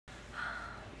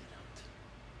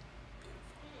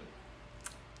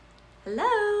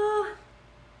Hello.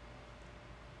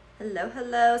 Hello,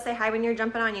 hello. Say hi when you're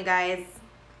jumping on, you guys.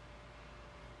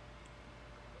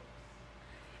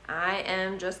 I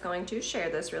am just going to share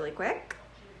this really quick.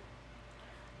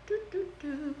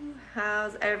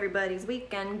 How's everybody's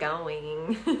weekend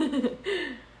going?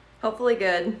 Hopefully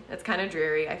good. It's kind of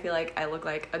dreary. I feel like I look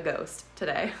like a ghost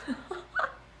today.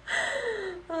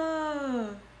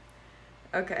 Oh.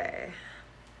 Okay.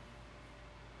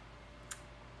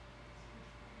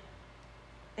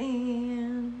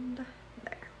 And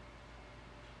there.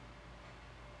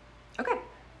 Okay.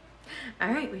 All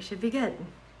right, we should be good.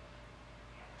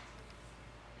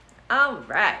 All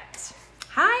right.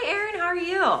 Hi, Erin, how are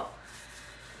you?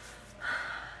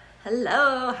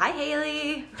 Hello. Hi,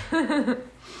 Haley.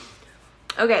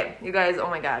 Okay, you guys,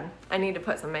 oh my God. I need to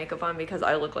put some makeup on because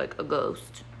I look like a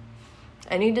ghost.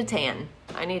 I need to tan.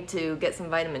 I need to get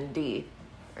some vitamin D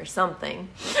or something.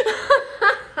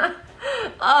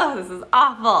 Oh, this is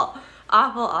awful.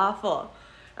 Awful, awful.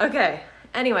 Okay,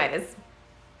 anyways.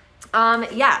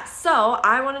 Yeah, so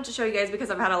I wanted to show you guys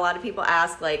because I've had a lot of people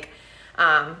ask, like,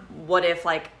 what if,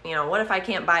 like, you know, what if I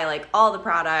can't buy, like, all the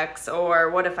products,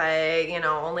 or what if I, you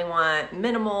know, only want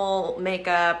minimal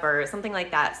makeup or something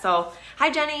like that. So, hi,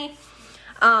 Jenny.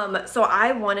 So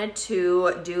I wanted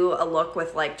to do a look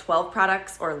with, like, 12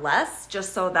 products or less,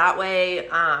 just so that way,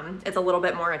 it's a little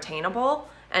bit more attainable,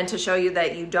 and to show you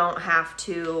that you don't have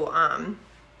to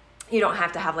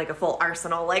have, like, a full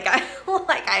arsenal like I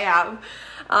have.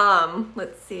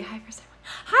 Let's see.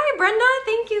 Hi, Brenda.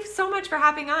 Thank you so much for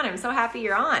hopping on. I'm so happy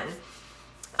you're on.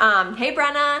 Hey,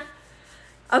 Brenna.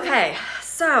 Okay,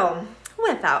 so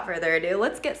without further ado,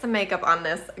 let's get some makeup on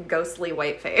this ghostly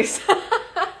white face.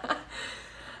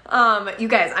 You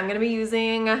guys, I'm going to be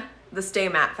using the Stay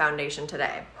Matte foundation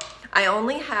today. I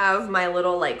only have my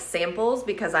little, like, samples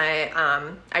because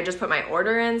I just put my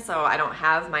order in, so I don't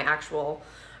have my actual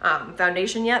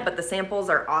foundation yet, but the samples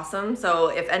are awesome. So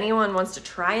if anyone wants to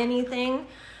try anything,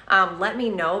 let me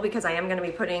know, because I am going to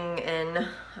be putting in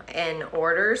an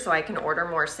order so I can order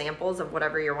more samples of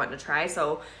whatever you're wanting to try.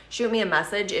 So shoot me a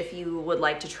message if you would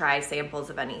like to try samples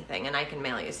of anything, and I can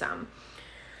mail you some.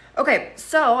 Okay,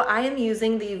 so I am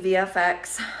using the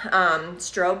VFX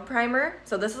strobe primer.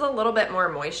 So this is a little bit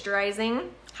more moisturizing.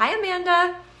 Hi,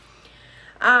 Amanda.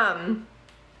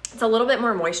 It's a little bit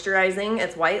more moisturizing.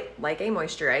 It's white like a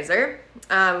moisturizer.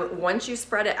 Once you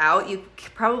spread it out, you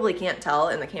probably can't tell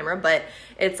in the camera, but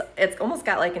it's almost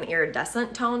got like an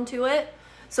iridescent tone to it.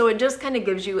 So it just kind of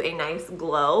gives you a nice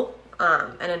glow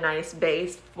and a nice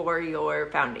base for your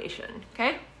foundation,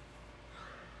 okay?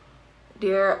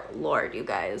 Dear Lord, you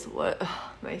guys, what,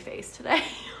 my face today.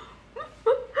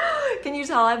 Can you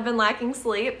tell I've been lacking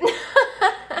sleep?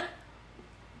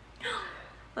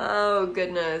 Oh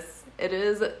goodness, it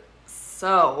is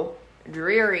so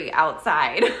dreary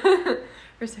outside.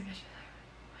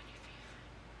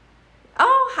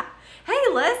 Oh,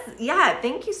 hey Liz, yeah,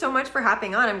 thank you so much for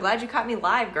hopping on. I'm glad you caught me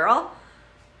live, girl.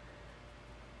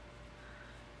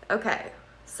 Okay,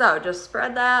 so just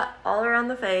spread that all around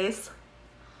the face.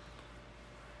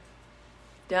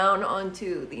 Down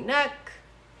onto the neck.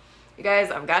 You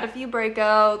guys, I've got a few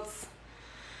breakouts.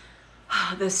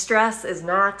 The stress is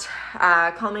not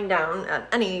calming down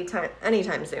at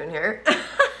anytime soon here.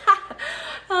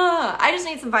 I just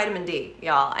need some vitamin D,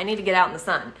 y'all. I need to get out in the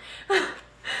sun.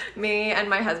 Me and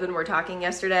my husband were talking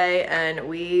yesterday, and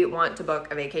we want to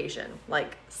book a vacation,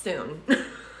 like, soon.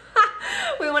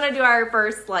 We want to do our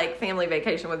first, like, family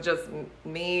vacation with just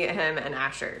me, him, and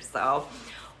Asher. So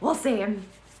we'll see.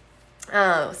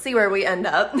 See where we end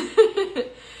up.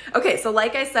 Okay, so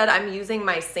like I said, I'm using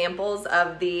my samples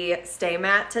of the Stay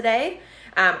Matte today.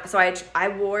 So I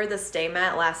wore the Stay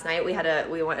Matte last night. We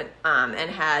went and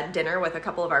had dinner with a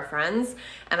couple of our friends,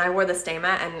 and I wore the Stay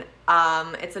Matte,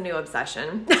 and it's a new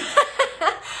obsession.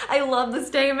 I love the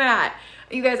Stay Matte.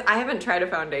 You guys, I haven't tried a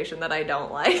foundation that I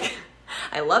don't like.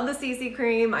 I love the CC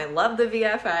cream. I love the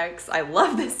VFX. I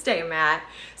love the Stay Matte.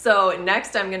 So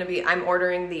next I'm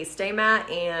ordering the Stay Matte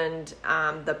and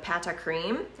the Pata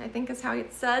cream, I think is how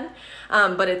it's said.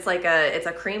 But it's like it's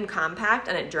a cream compact,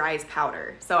 and it dries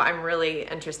powder. So I'm really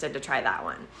interested to try that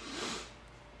one.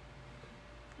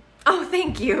 Oh,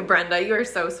 thank you, Brenda. You are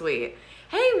so sweet.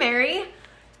 Hey, Mary.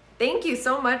 Thank you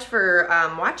so much for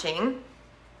watching.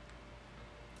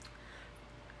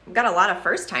 We've got a lot of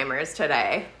first timers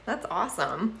today. That's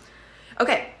awesome.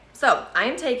 Okay, so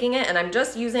I'm taking it, and I'm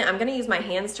going to use my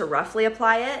hands to roughly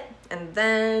apply it, and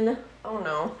then, oh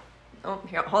no. Oh,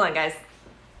 here, hold on, guys.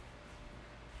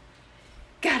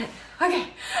 Got it. Okay.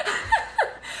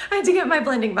 I had to get my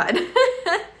blending bud.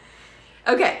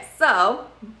 Okay, so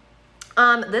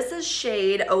This is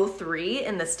shade 03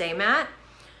 in the Stay Matte.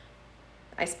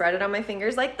 I spread it on my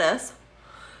fingers like this.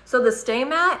 So the Stay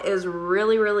Matte is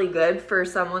really, really good for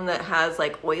someone that has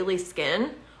like oily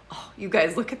skin. Oh, you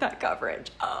guys look at that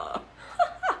coverage. Oh,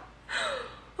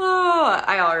 oh,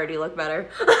 I already look better.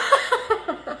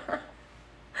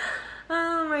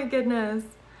 Oh my goodness.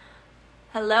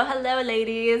 Hello, hello,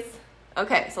 ladies.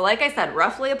 Okay, so like I said,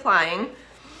 roughly applying.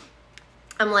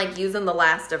 I'm like using the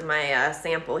last of my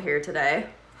sample here today.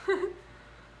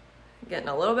 Getting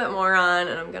a little bit more on,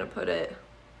 and I'm gonna put it.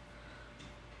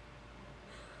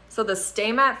 So the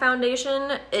Stay Matte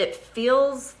foundation, it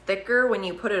feels thicker when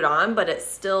you put it on, but it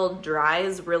still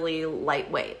dries really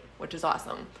lightweight, which is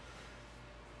awesome.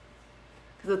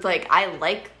 Because it's like, I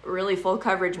like really full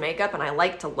coverage makeup and I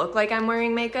like to look like I'm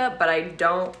wearing makeup, but I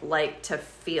don't like to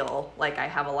feel like I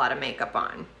have a lot of makeup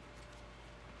on.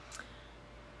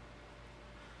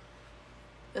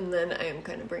 And then I am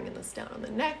kind of bringing this down on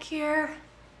the neck here.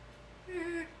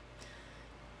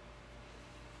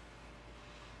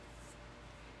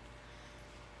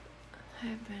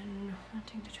 I've been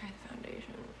wanting to try the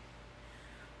foundation.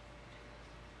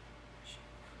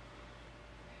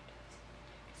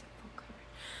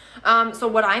 So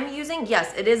what I'm using,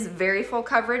 yes, it is very full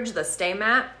coverage, the Stay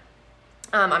Matte.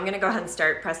 I'm gonna go ahead and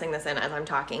start pressing this in as I'm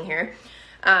talking here.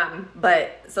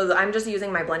 So I'm just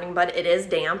using my blending bud. It is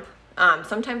damp.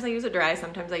 Sometimes I use it dry,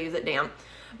 sometimes I use it damp.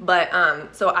 But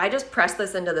so I just press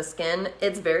this into the skin.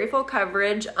 It's very full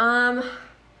coverage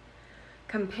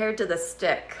compared to the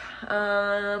stick.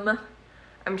 I'm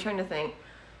trying to think.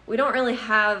 We don't really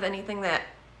have anything that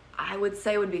I would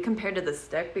say would be compared to the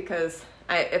stick, because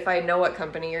if I know what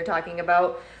company you're talking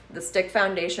about, the stick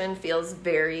foundation feels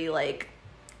very like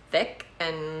thick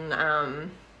and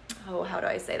how do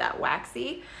I say that,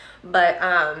 waxy. But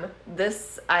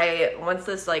once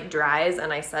this like dries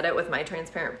and I set it with my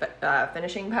transparent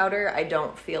finishing powder, I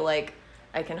don't feel like,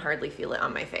 I can hardly feel it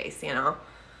on my face, you know.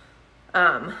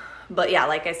 But yeah,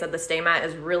 like I said, the Stay Matte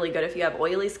is really good if you have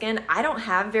oily skin. I don't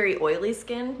have very oily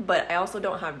skin, but I also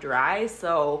don't have dry,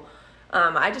 so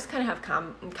I just kind of have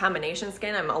combination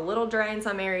skin. I'm a little dry in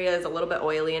some areas, a little bit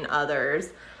oily in others,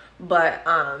 but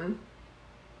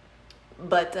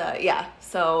yeah,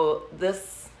 so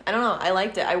this, I don't know, I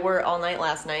liked it. I wore it all night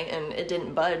last night and it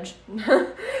didn't budge.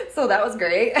 So that was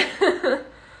great.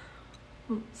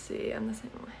 Let's see, I'm the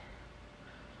same way.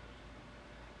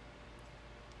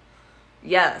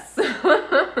 Yes.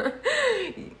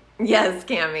 Yes,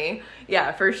 Cami.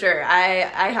 Yeah, for sure.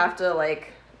 I have to,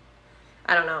 like,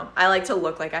 I don't know. I like to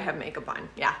look like I have makeup on.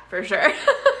 Yeah, for sure.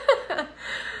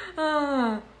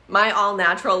 My all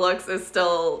natural looks is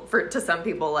still, to some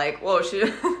people, like, whoa,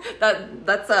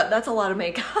 that's a lot of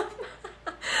makeup.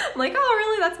 I'm like, oh,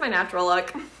 really? That's my natural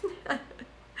look.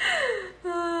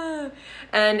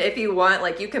 And if you want,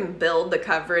 like, you can build the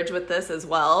coverage with this as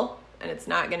well, and it's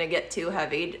not gonna get too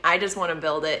heavy. I just want to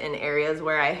build it in areas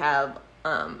where I have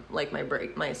like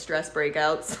my stress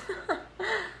breakouts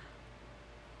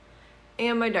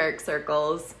and my dark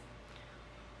circles.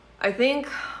 I think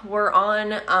we're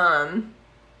on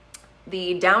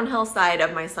the downhill side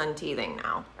of my son teething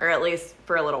now, or at least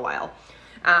for a little while.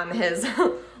 His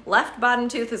left bottom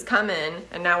tooth has come in,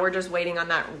 and now we're just waiting on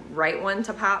that right one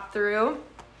to pop through.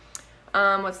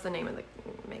 What's the name of the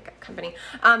makeup company?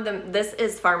 This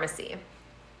is Farmasi.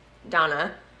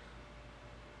 Donna,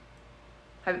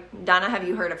 have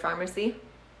you heard of Farmasi?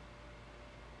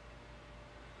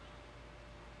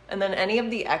 And then any of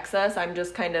the excess, I'm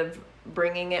just kind of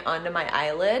bringing it onto my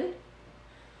eyelid.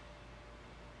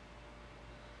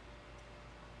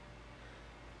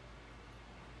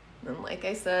 And like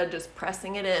I said, just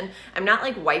pressing it in. I'm not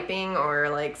like wiping or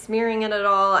like smearing it at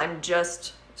all. I'm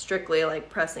just strictly like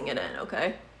pressing it in,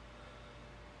 okay?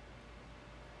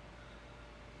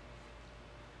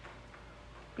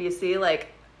 Do you see like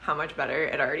how much better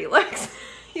it already looks?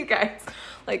 You guys,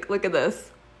 like, look at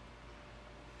this.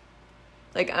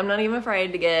 Like, I'm not even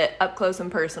afraid to get up close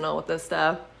and personal with this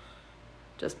stuff.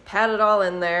 Just pat it all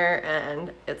in there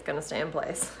and it's gonna stay in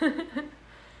place.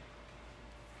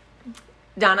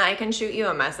 Donna, I can shoot you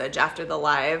a message after the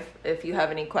live if you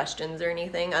have any questions or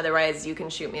anything. Otherwise, you can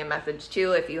shoot me a message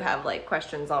too if you have like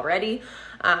questions already.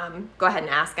 Go ahead and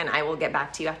ask and I will get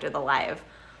back to you after the live.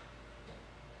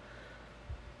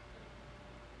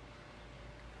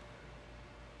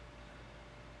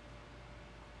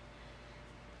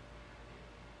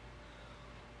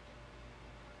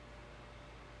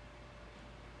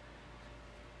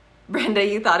 Brenda,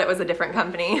 you thought it was a different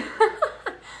company.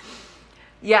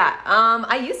 Yeah,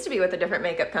 I used to be with a different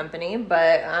makeup company,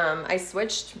 but I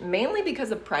switched mainly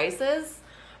because of prices.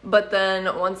 But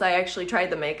then once I actually tried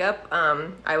the makeup,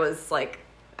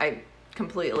 I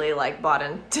completely like bought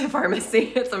into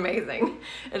Farmasi. It's amazing.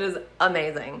 It is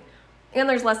amazing. And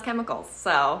there's less chemicals.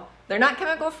 So they're not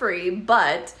chemical free,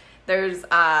 but there's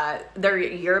they're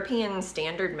European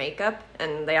standard makeup,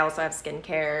 and they also have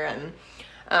skincare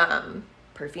and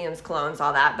perfumes, colognes,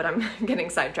 all that, but I'm getting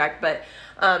sidetracked. But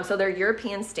so they're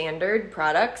European standard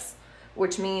products,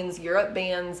 which means Europe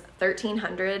bans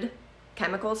 1,300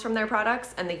 chemicals from their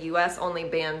products, and the US only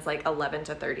bans like 11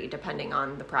 to 30 depending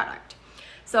on the product.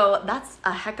 So that's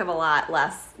a heck of a lot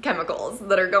less chemicals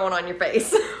that are going on your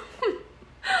face.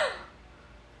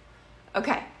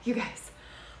 Okay, you guys.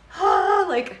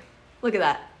 Like, look at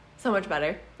that. So much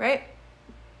better, right?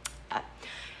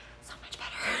 So much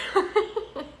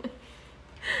better.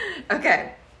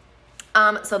 Okay.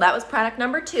 So that was product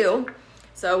number 2.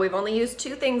 So we've only used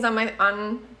 2 things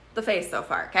on the face so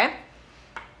far, okay?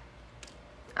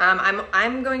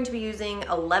 I'm going to be using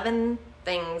 11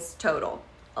 things total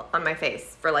on my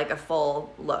face for like a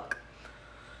full look.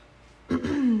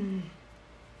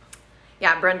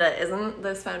 Yeah, Brenda, isn't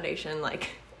this foundation like,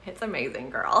 it's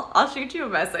amazing, girl. I'll shoot you a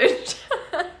message.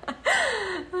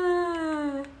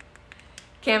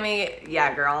 Cami,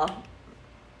 yeah, girl.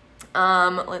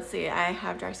 Let's see, I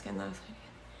have dry skin though.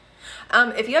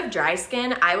 If you have dry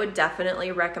skin, I would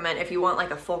definitely recommend, if you want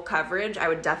like a full coverage, I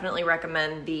would definitely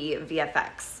recommend the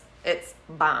VFX. It's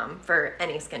bomb for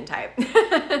any skin type.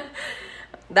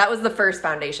 That was the first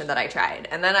foundation that I tried.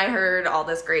 And then I heard all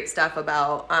this great stuff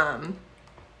about,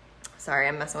 sorry,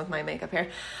 I'm messing with my makeup here.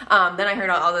 Then I heard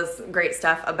all this great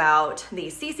stuff about the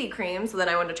CC cream, so then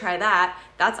I wanted to try that.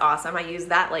 That's awesome. I use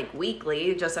that like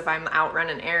weekly, just if I'm out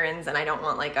running errands and I don't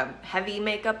want like a heavy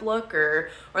makeup look or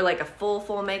like a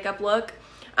full makeup look.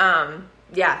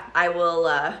 Yeah, I will,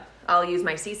 I'll use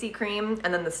my CC cream,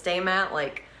 and then the Stay Matte,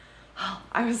 like, oh,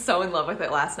 I was so in love with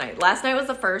it last night. Last night was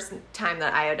the first time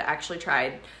that I had actually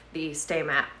tried the Stay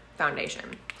Matte foundation.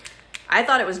 I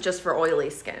thought it was just for oily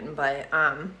skin, but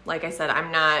like I said,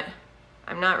 I'm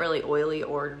not really oily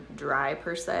or dry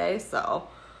per se, so.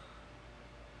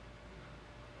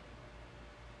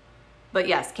 But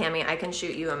yes, Cami, I can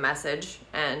shoot you a message,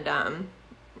 and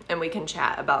we can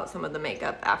chat about some of the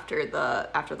makeup after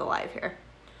the live here.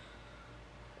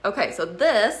 Okay, so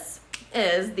this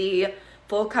is the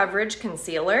full coverage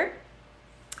concealer.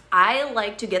 I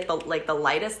like to get the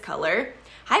lightest color.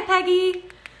 Hi, Peggy.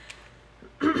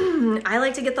 I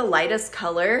like to get the lightest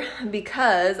color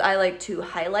because I like to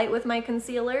highlight with my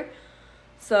concealer.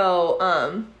 So,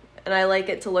 and I like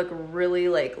it to look really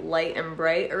like light and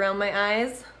bright around my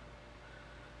eyes.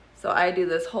 So I do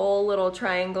this whole little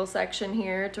triangle section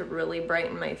here to really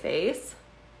brighten my face.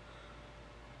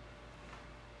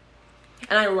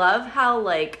 And I love how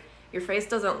like your face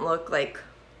doesn't look like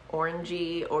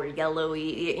orangey or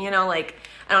yellowy, you know, like,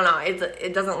 I don't know,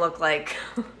 it doesn't look like,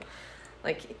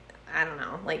 like, I don't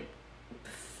know, like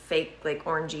fake, like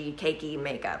orangey, cakey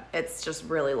makeup. It's just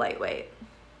really lightweight.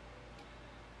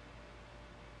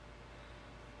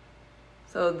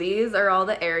 So these are all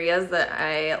the areas that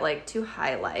I like to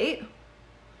highlight.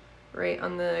 Right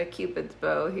on the Cupid's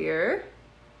bow here.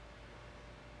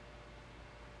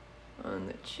 On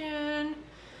the chin.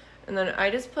 And then I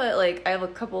just put like, I have a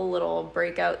couple little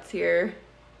breakouts here.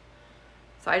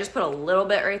 So I just put a little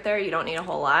bit right there. You don't need a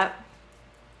whole lot.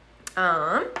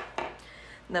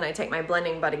 Then I take my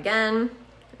blending bud again,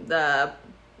 the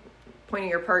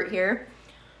pointier part here.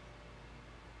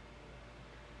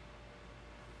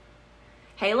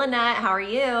 Hey Lynette, how are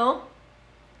you?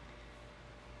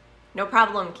 No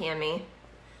problem, Cami.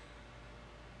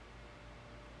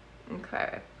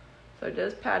 Okay, so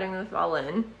just patting this all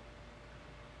in.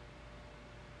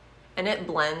 And it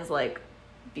blends like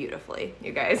beautifully,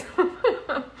 you guys.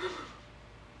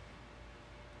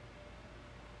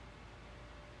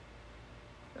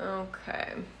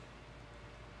 Okay.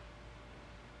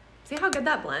 See how good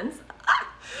that blends?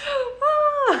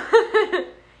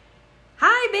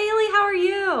 Hi, Bailey, how are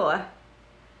you?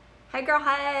 Hi, girl,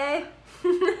 hi.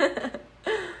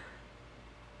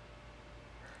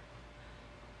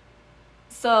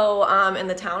 So, in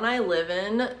the town I live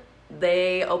in,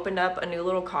 they opened up a new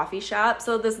little coffee shop.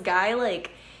 So this guy,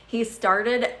 like, he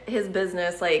started his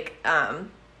business, like,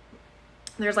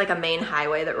 there's like a main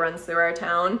highway that runs through our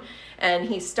town, and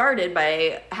he started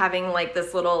by having like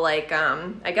this little like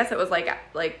I guess it was like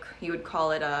you would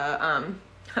call it a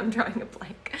I'm drawing a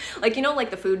blank, like, you know, like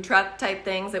the food truck type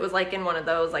things. It was like in one of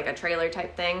those, like a trailer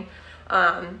type thing,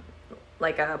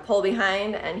 like a pole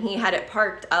behind, and he had it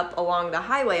parked up along the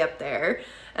highway up there.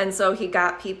 And so he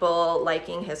got people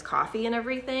liking his coffee and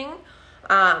everything.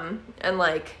 And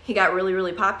like he got really,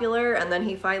 really popular, and then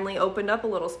he finally opened up a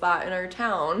little spot in our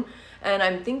town, and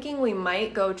I'm thinking we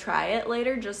might go try it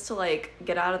later just to like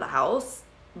get out of the house,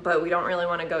 but we don't really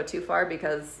want to go too far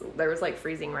because there was like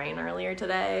freezing rain earlier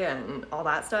today and all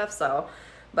that stuff. So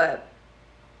yeah.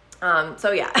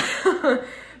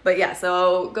 But yeah,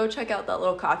 so go check out that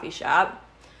little coffee shop.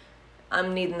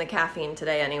 I'm needing the caffeine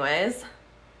today anyways.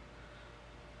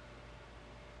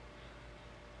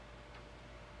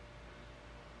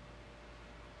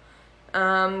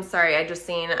 Sorry, I just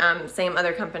seen, same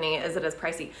other company. Is it as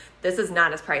pricey? This is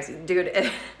not as pricey. Dude,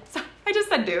 I just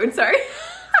said dude, sorry.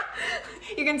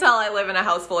 You can tell I live in a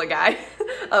house full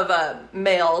of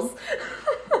males.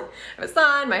 I have a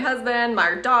son, my husband,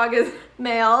 my dog is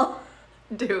male.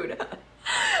 Dude.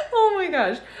 Oh my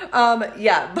gosh.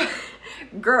 Yeah, but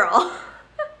girl.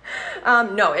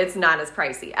 No, it's not as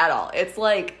pricey at all. It's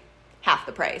like half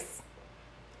the price.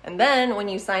 And then when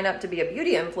you sign up to be a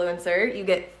beauty influencer, you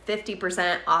get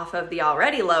 50% off of the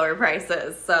already lower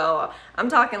prices. So I'm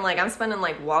talking like I'm spending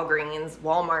like Walgreens,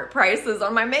 Walmart prices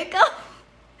on my makeup.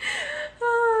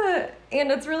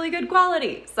 And it's really good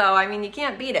quality. So, I mean, you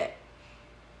can't beat it.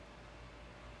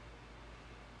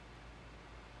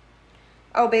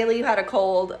 Oh, Bailey, you had a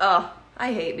cold. Oh,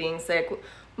 I hate being sick.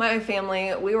 My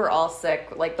family, we were all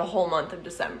sick like the whole month of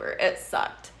December. It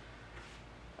sucked.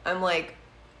 I'm like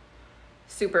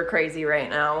super crazy right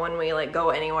now when we like go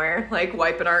anywhere, like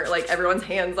wiping our, like everyone's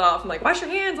hands off. I'm like, wash your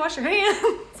hands, wash your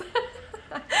hands.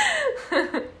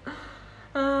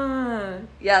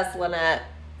 Yes, Lynette,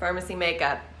 Farmasi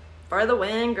makeup for the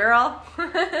win, girl.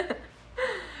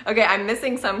 Okay, I'm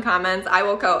missing some comments.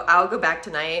 I'll go back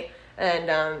tonight and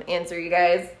answer you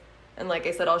guys. And like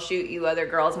I said, I'll shoot you other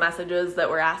girls' messages that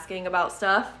were asking about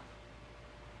stuff.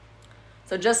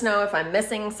 So just know if I'm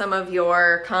missing some of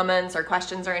your comments or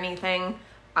questions or anything,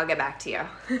 I'll get back to you.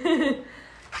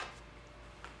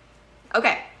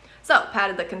 Okay, so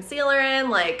patted the concealer in,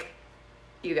 like,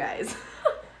 you guys,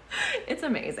 it's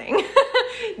amazing.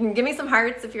 Give me some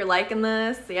hearts if you're liking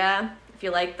this, yeah? If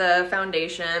you like the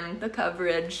foundation, the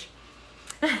coverage.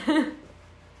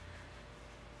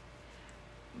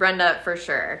 Brenda, for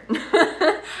sure.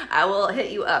 I will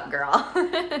hit you up, girl.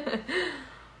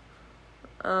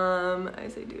 I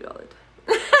say dude all the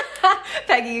time.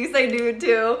 Peggy, you say dude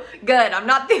too? Good, I'm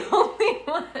not the only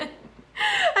one.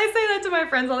 I say that to my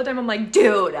friends all the time. I'm like,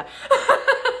 dude.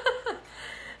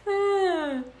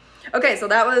 Okay, so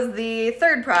that was the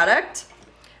third product.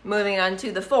 Moving on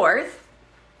to the fourth.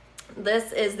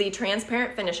 This is the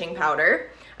transparent finishing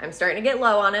powder. I'm starting to get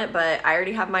low on it, but I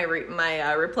already have my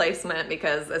replacement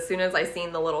because as soon as I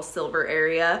seen the little silver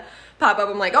area pop up,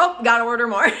 I'm like, oh, gotta order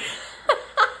more.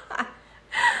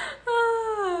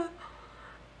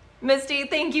 Misty,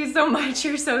 thank you so much.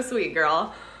 You're so sweet,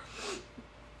 girl.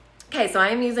 Okay, so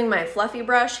I'm using my fluffy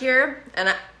brush here,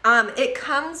 and it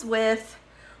comes with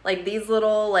like these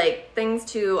little like things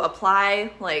to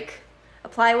apply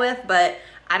with, but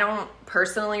I don't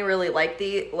personally really like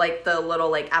the little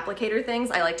like applicator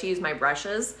things. I like to use my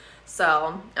brushes.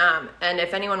 So, and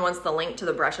if anyone wants the link to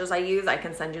the brushes I use, I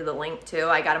can send you the link too.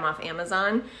 I got them off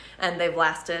Amazon and they've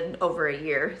lasted over a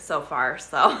year so far.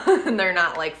 So they're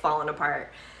not like falling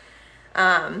apart.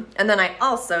 And then I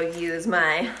also use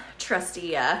my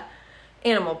trusty,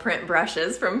 animal print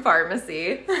brushes from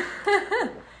Farmasi.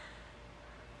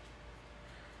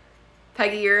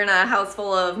 Peggy, you're in a house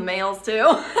full of males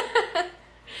too.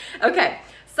 Okay,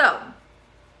 so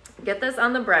get this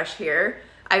on the brush here.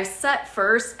 I've set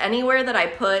first, anywhere that I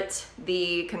put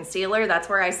the concealer, that's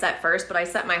where I set first, but I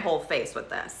set my whole face with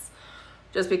this.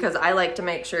 Just because I like to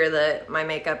make sure that my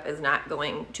makeup is not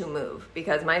going to move.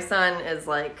 Because my son is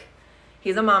like,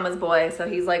 he's a mama's boy, so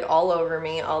he's like all over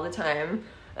me all the time.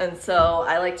 And so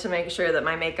I like to make sure that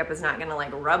my makeup is not gonna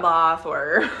like rub off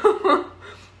or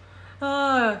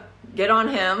get on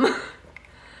him.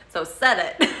 So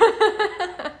set it.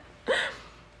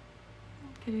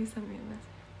 Can you send me a message?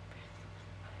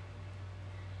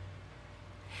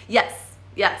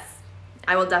 Yes.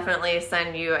 I will definitely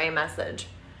send you a message.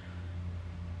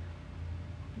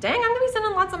 Dang, I'm gonna be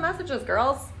sending lots of messages,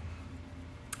 girls.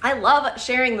 I love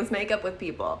sharing this makeup with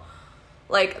people.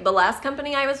 Like the last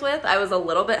company I was with, I was a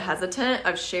little bit hesitant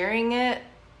of sharing it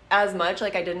as much.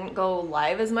 Like I didn't go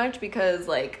live as much because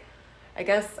like, I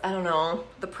guess, I don't know,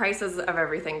 the prices of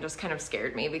everything just kind of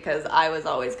scared me because I was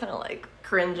always kind of like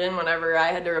cringing whenever I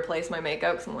had to replace my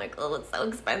makeup because I'm like, oh, it's so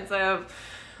expensive.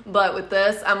 But with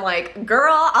this, I'm like,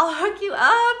 girl, I'll hook you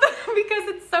up because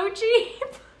it's so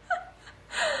cheap.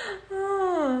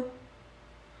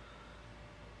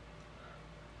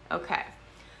 Okay.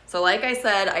 So like I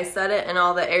said, I set it in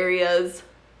all the areas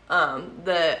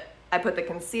that I put the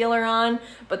concealer on,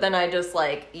 but then I just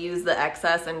like use the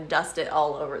excess and dust it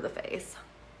all over the face.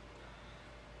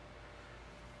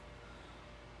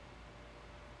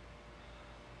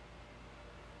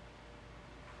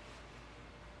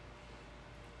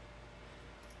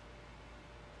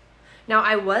 Now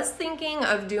I was thinking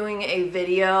of doing a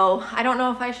video. I don't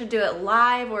know if I should do it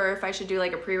live or if I should do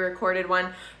like a pre-recorded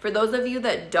one. For those of you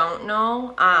that don't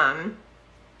know,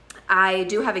 I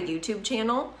do have a YouTube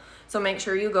channel. So make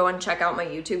sure you go and check out my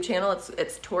YouTube channel.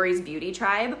 It's Torrie's Beauty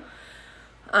Tribe.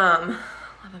 I'll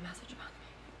have a message about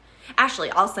me.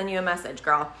 Ashley, I'll send you a message,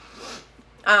 girl.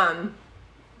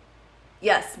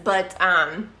 Yes, but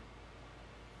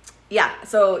yeah,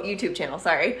 so YouTube channel,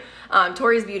 sorry.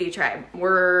 Torrie's Beauty Tribe.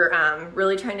 We're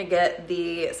really trying to get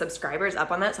the subscribers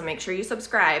up on that, so make sure you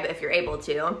subscribe if you're able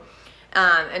to.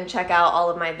 And check out all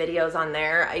of my videos on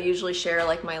there. I usually share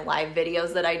like my live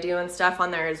videos that I do and stuff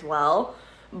on there as well.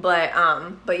 But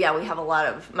yeah, we have a lot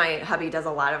of, my hubby does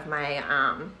a lot of my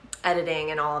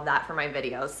editing and all of that for my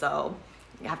videos, so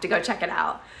you have to go check it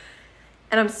out.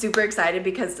 And I'm super excited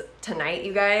because tonight,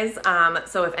 you guys,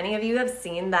 so if any of you have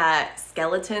seen that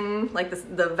skeleton, like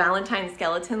the Valentine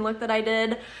skeleton look that I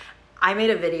did, I made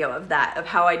a video of that, of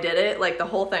how I did it, like the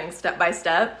whole thing step by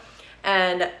step.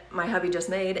 And my hubby just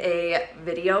made a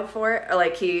video for it, or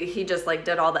like he just like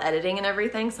did all the editing and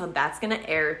everything. So that's gonna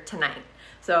air tonight.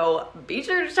 So be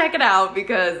sure to check it out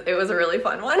because it was a really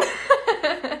fun one.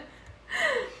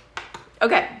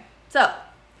 Okay, so.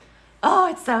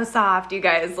 Oh, it's so soft, you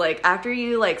guys. Like, after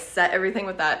you, like, set everything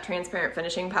with that transparent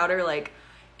finishing powder, like,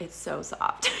 it's so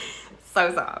soft.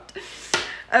 So soft.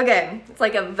 Okay, it's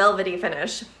like a velvety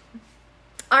finish.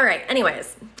 All right,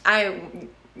 anyways, I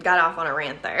got off on a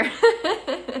rant there.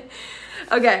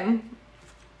 Okay.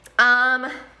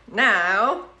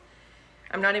 Now,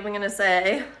 I'm not even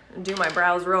gonna do my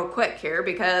brows real quick here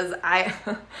because I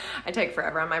take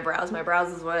forever on my brows. My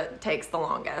brows is what takes the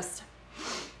longest.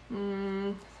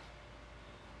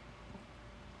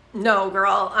 No,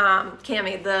 girl,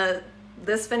 Cami,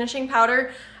 this finishing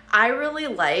powder, I really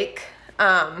like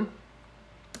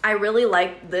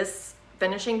this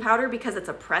finishing powder because it's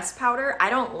a pressed powder. I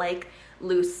don't like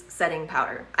loose setting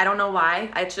powder. I don't know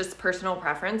why. It's just personal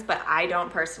preference, but I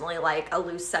don't personally like a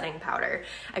loose setting powder.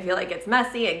 I feel like it's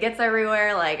messy. It gets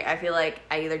everywhere. Like, I feel like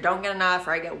I either don't get enough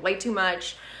or I get way too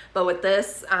much. But with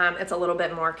this, it's a little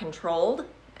bit more controlled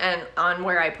and on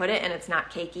where I put it, and it's not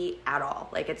cakey at all.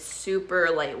 Like, it's super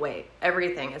lightweight.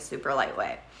 Everything is super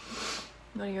lightweight.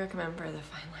 What do you recommend for the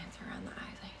fine lines around the eyes?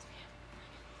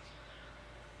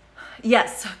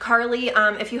 Yes, Carly,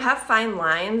 if you have fine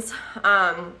lines,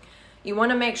 you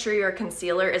want to make sure your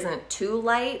concealer isn't too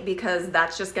light because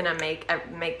that's just going to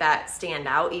make that stand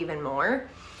out even more.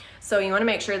 So you want to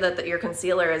make sure that your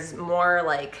concealer is more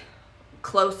like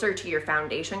closer to your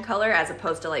foundation color as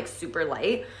opposed to like super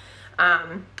light.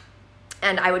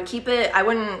 And I would keep it, I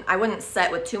wouldn't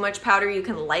set with too much powder. You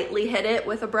can lightly hit it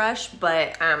with a brush,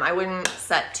 but I wouldn't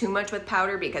set too much with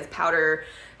powder because powder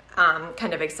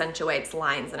kind of accentuates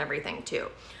lines and everything too.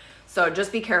 So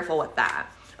just be careful with that.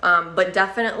 But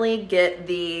definitely get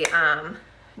the,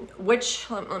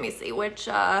 let me see, which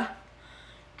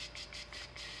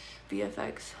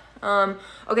VFX.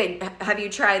 Okay, have you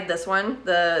tried this one,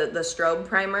 the strobe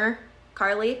primer,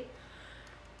 Carly?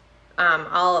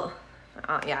 I'll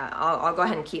go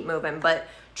ahead and keep moving, but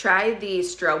try the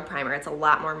strobe primer. It's a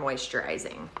lot more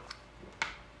moisturizing.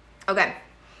 Okay.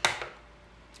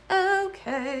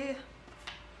 Okay.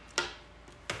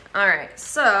 All right,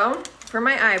 so for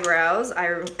my eyebrows,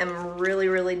 I am really,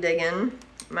 really digging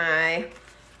my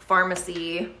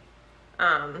Farmasi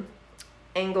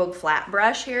angled flat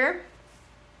brush here.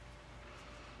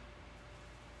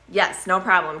 Yes, no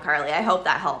problem, Carly. I hope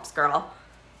that helps, girl.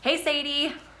 Hey,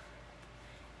 Sadie.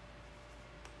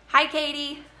 Hi,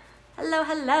 Katie. Hello,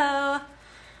 hello.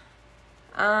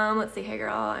 Let's see. Hey,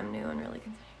 girl, I'm new and really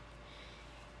considering.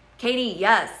 Katie,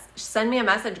 yes. Send me a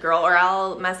message, girl, or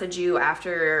I'll message you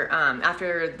after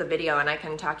after the video and I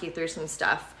can talk you through some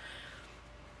stuff.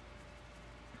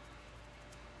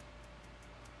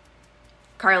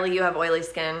 Carly, you have oily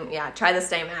skin. Yeah, try the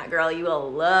Stay Matte, girl. You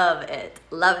will love it.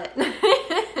 Love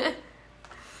it.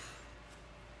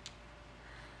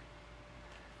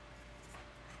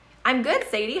 I'm good,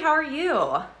 Sadie. How are you?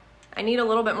 I need a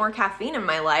little bit more caffeine in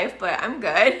my life, but I'm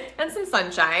good. And some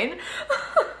sunshine.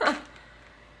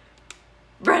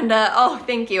 Brenda, oh,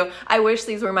 thank you. I wish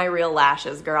these were my real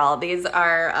lashes, girl. These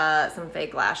are some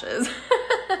fake lashes.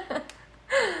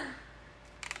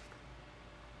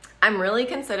 I'm really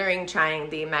considering trying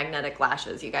the magnetic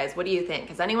lashes, you guys. What do you think?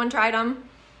 Has anyone tried them?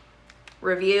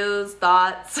 Reviews,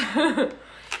 thoughts?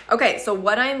 Okay, so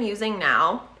what I'm using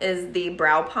now is the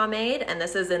brow pomade, and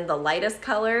this is in the lightest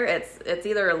color. It's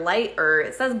either light or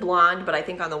it says blonde, but I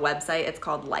think on the website it's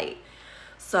called light.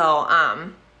 So,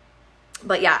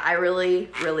 but yeah, I really,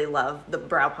 really love the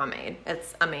brow pomade.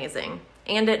 It's amazing.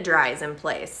 And it dries in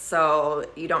place, so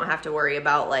you don't have to worry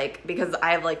about like, because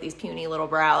I have like these puny little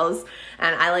brows,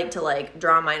 and I like to like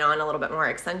draw mine on a little bit more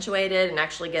accentuated and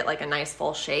actually get like a nice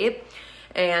full shape.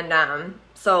 And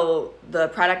so the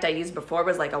product I used before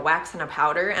was like a wax and a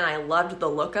powder, and I loved the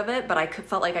look of it, but I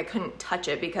felt like I couldn't touch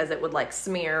it because it would like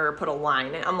smear or put a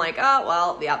line. And I'm like, oh,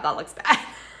 well, yeah, that looks bad.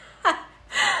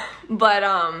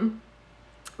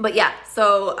 But yeah,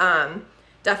 so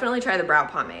definitely try the brow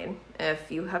pomade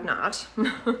if you have not.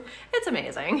 It's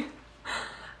amazing.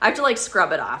 I have to like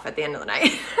scrub it off at the end of the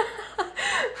night.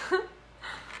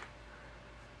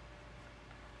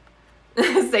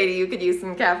 Sadie, you could use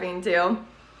some caffeine too.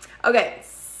 Okay,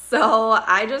 so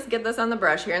I just get this on the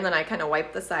brush here, and then I kind of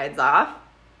wipe the sides off.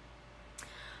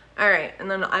 All right,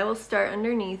 and then I will start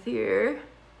underneath here.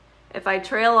 If I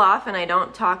trail off and I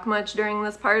don't talk much during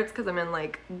this part, it's because I'm in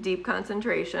like deep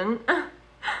concentration.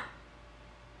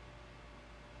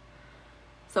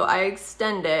 So I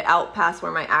extend it out past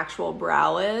where my actual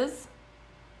brow is.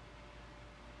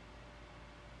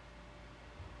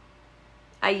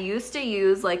 I used to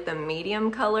use like the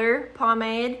medium color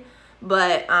pomade,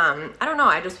 but I don't know,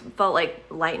 I just felt like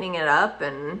lightening it up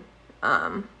and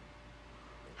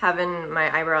having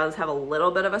my eyebrows have a little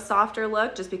bit of a softer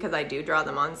look, just because I do draw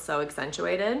them on so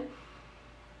accentuated.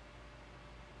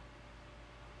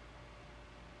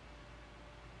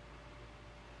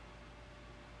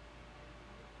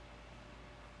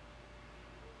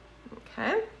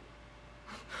 Okay.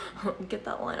 Get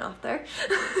that line off there.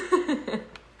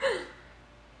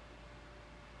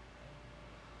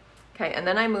 Okay, and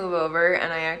then I move over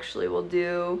and I actually will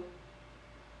do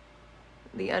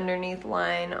the underneath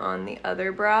line on the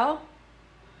other brow.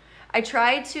 I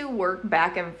try to work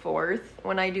back and forth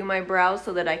when I do my brows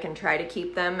so that I can try to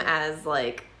keep them as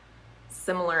like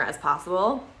similar as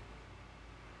possible.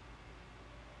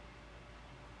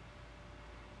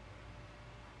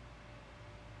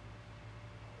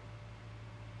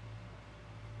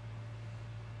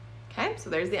 Okay,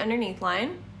 so there's the underneath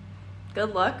line.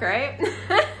 Good look, right?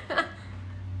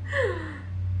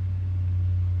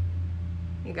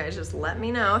 You guys just let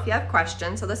me know if you have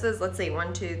questions. So this is, let's see,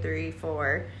 1, 2, 3,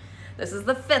 4. This is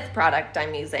the 5th product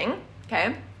I'm using,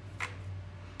 okay?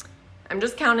 I'm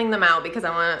just counting them out because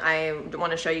I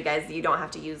want to show you guys that you don't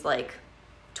have to use like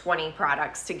 20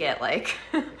 products to get like,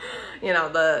 you know,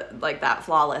 that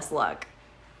flawless look.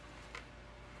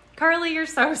 Carly, you're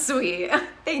so sweet.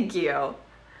 Thank you.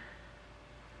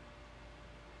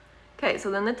 Okay,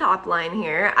 so then the top line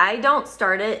here, I don't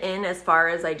start it in as far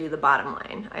as I do the bottom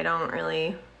line.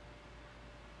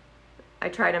 I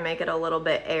try to make it a little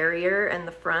bit airier in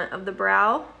the front of the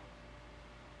brow.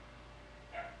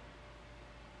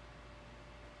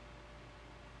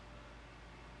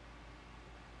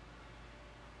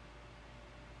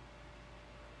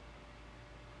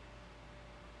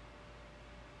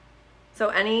 So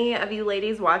any of you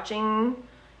ladies watching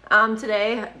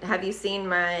today, have you seen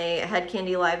my head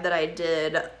candy live that I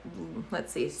did,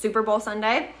 let's see, Super Bowl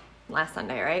Sunday? Last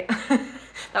Sunday, right?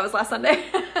 That was last Sunday.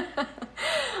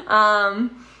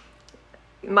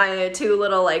 My 2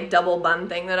 little like double bun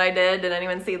thing that I did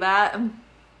anyone see that?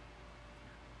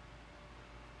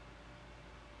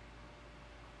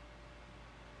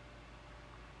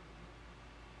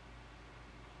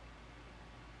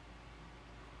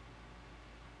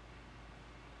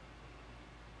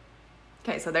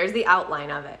 Okay, so there's the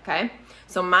outline of it, okay?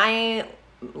 So my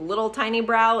little tiny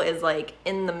brow is like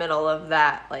in the middle of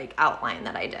that like outline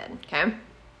that I did, okay?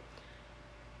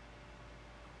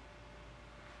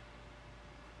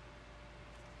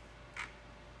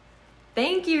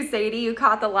 Thank you, Sadie, you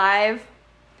caught the live.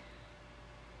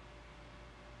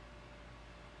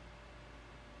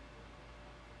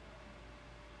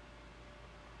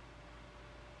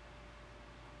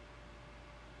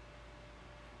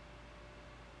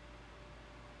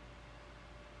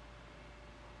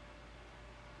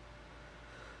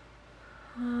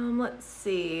 Let's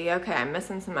see. Okay, I'm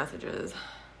missing some messages.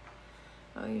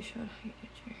 Oh, you showed how you did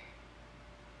your...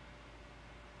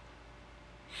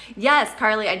 Yes,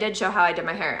 Carly, I did show how I did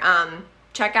my hair.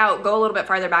 Check out, go a little bit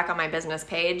farther back on my business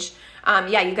page.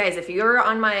 Yeah, you guys, if you're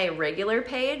on my regular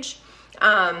page,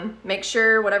 make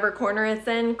sure whatever corner it's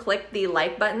in, click the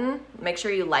like button. Make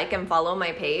sure you like and follow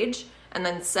my page, and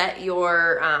then set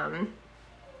your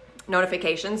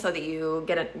notifications so that you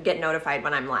get notified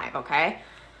when I'm live, okay?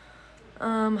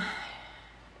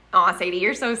 Aw, Sadie,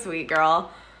 you're so sweet,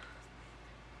 girl.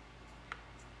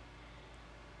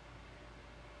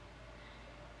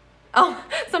 Oh,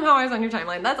 somehow I was on your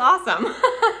timeline. That's awesome.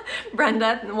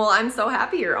 Brenda, well, I'm so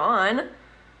happy you're on.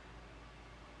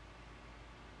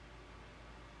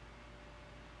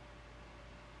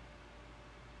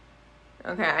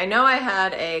 Okay, I know I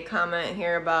had a comment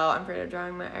here about I'm afraid of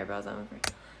drawing my eyebrows on.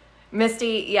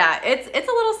 Misty, yeah, it's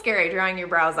a little scary drawing your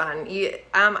brows on.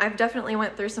 I've definitely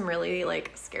went through some really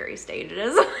like scary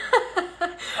stages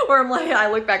where I'm like,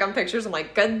 I look back on pictures, I'm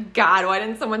like, good God, why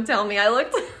didn't someone tell me I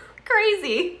looked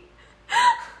crazy?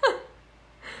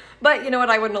 But you know what?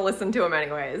 I wouldn't have listened to him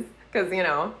anyways, because you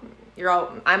know,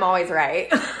 I'm always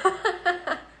right.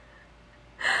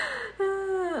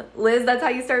 Liz, that's how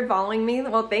you started following me?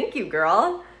 Well, thank you,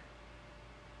 girl.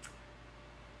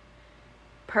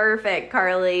 Perfect,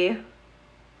 Carly.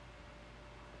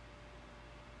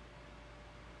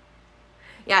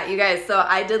 Yeah, you guys, so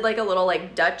I did like a little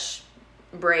like Dutch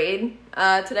braid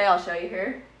today. I'll show you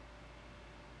here.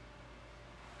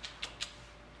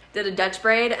 Did a Dutch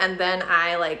braid, and then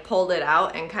I like pulled it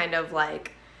out and kind of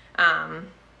like, I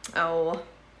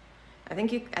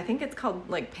think it's called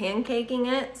like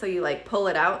pancaking it. So you like pull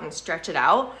it out and stretch it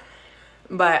out.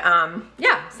 But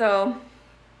yeah, so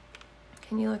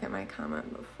can you look at my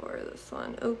comment before this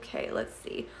one? Okay, let's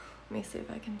see. Let me see if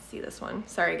I can see this one.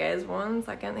 Sorry guys, 1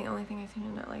 second. The only thing I seem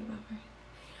to not like about her.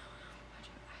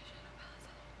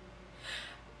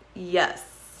 Yes.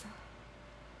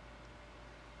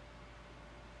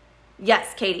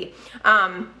 Yes, Katie.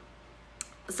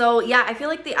 So yeah, I feel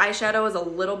like the eyeshadow is a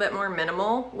little bit more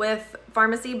minimal with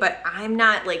Farmasi, but I'm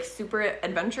not like super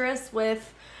adventurous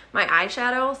with my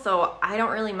eyeshadow, so I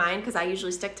don't really mind because I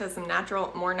usually stick to some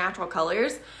more natural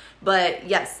colors. But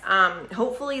yes,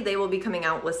 hopefully they will be coming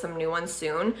out with some new ones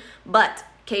soon. But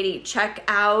Katie, check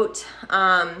out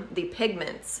the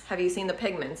pigments. Have you seen the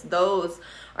pigments? Those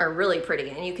are really pretty,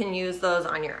 and you can use those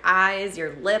on your eyes,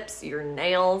 your lips, your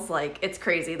nails. Like, it's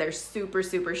crazy. They're super,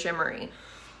 super shimmery.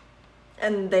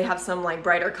 And they have some like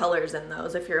brighter colors in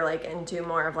those if you're like into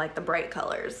more of like the bright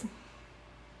colors.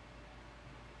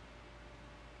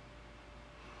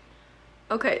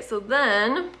 Okay, so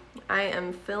then I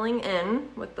am filling in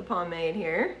with the pomade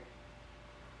here.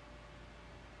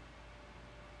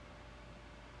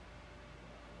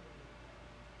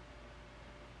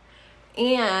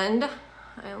 And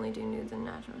I only do nudes and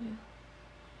natural.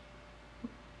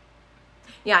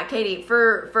 Yeah, Katie,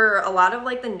 for a lot of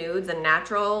like the nudes and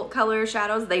natural color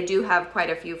shadows, they do have quite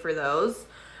a few for those.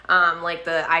 Like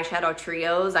the eyeshadow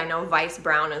trios. I know Vice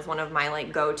Brown is one of my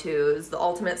like go-tos. The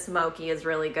Ultimate Smoky is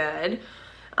really good.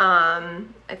 I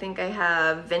think I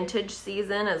have Vintage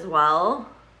Season as well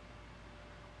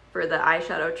for the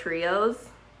eyeshadow trios.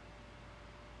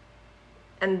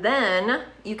 And then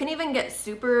you can even get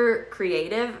super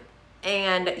creative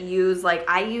and use like,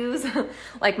 I use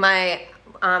like my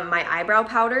eyebrow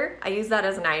powder. I use that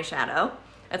as an eyeshadow.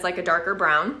 It's like a darker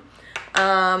brown.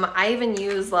 I even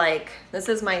use like, this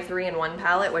is my 3-in-1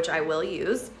 palette, which I will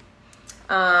use.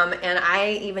 And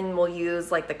I even will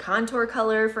use like the contour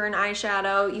color for an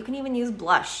eyeshadow. You can even use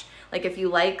blush. Like if you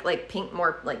like pink,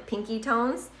 more like pinky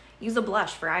tones, use a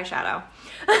blush for eyeshadow.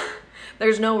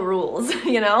 There's no rules,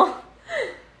 you know?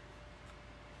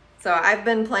 So I've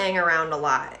been playing around a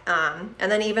lot. And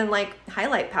then even like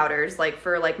highlight powders, like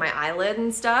for like my eyelid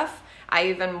and stuff, I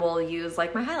even will use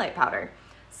like my highlight powder.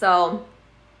 So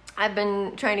I've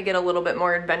been trying to get a little bit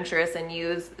more adventurous and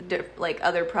use like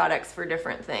other products for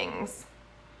different things.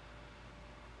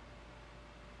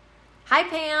 Hi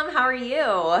Pam, how are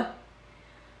you?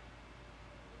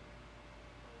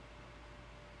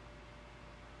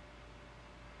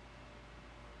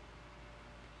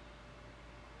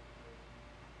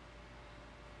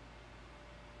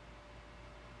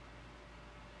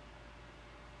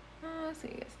 So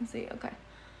you guys can see, okay.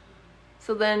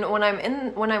 So then when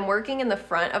I'm working in the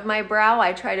front of my brow,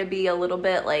 I try to be a little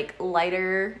bit like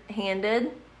lighter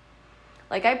handed.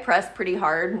 Like I press pretty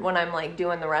hard when I'm like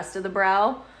doing the rest of the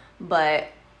brow, but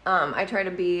I try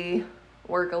to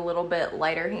work a little bit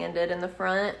lighter handed in the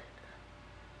front.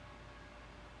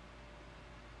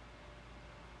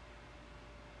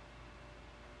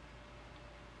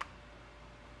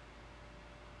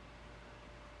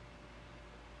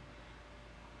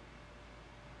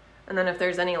 And then if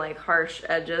there's any like harsh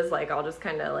edges, like I'll just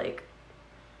kind of like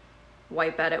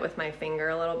wipe at it with my finger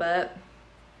a little bit.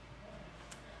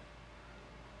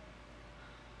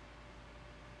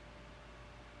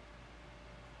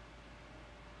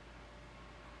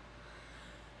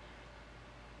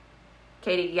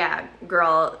 Katie, yeah,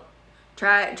 girl,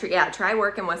 try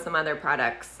working with some other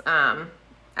products. I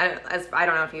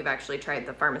don't know if you've actually tried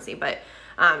the Farmasi, but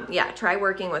yeah, try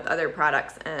working with other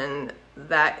products, and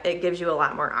that it gives you a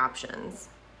lot more options.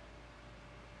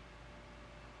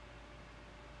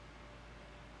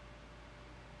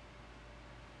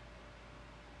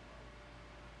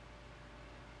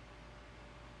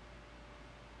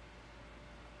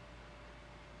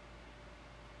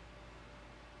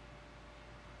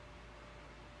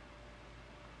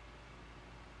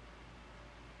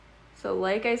 So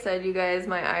like I said, you guys,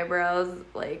 my eyebrows,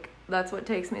 like, that's what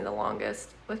takes me the longest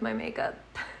with my makeup.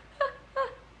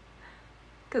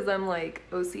 Because I'm like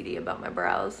OCD about my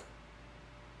brows.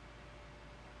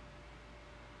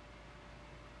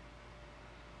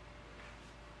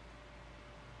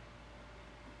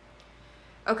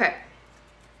 Okay.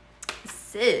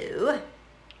 So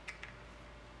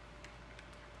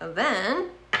then,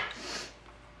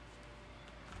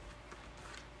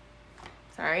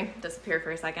 sorry, disappear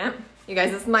for a second. You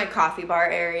guys, this is my coffee bar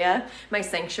area, my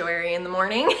sanctuary in the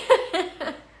morning.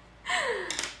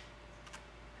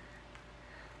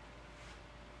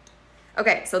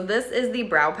 Okay, so this is the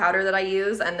brow powder that I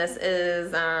use, and this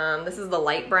is the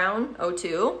light brown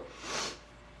 02.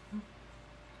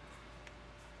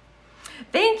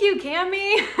 Thank you,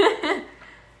 Cami.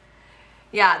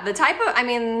 Yeah, the type of, I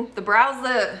mean, the brows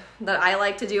that I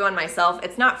like to do on myself,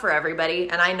 it's not for everybody,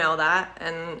 and I know that,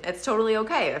 and it's totally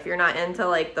okay. If you're not into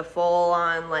like the full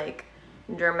on like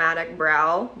dramatic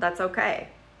brow, that's okay.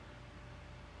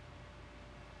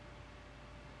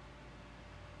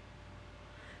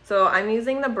 So I'm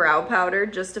using the brow powder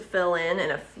just to fill in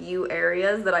a few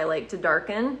areas that I like to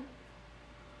darken.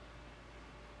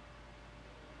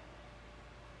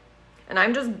 And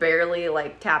I'm just barely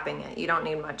like tapping it. You don't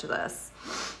need much of this.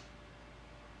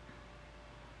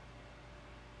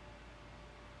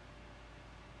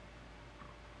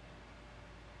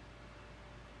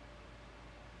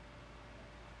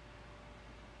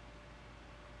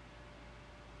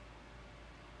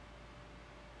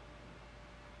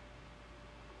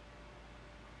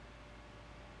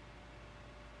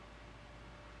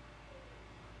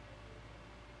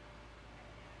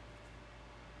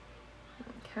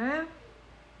 Okay.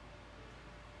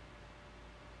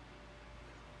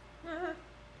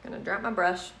 Gonna drop my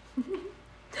brush.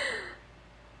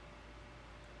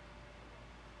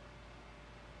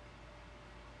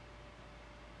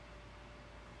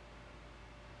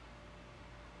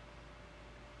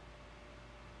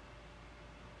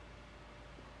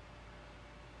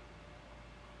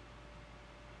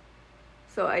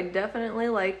 So I definitely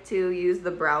like to use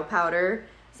the brow powder,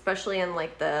 especially in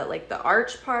like the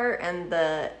arch part and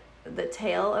the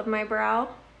tail of my brow.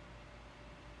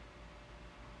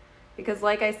 Because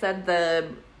like I said,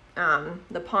 the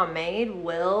pomade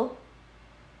will,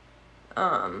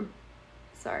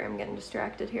 sorry, I'm getting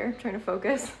distracted here, I'm trying to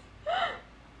focus.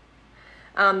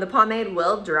 The pomade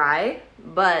will dry,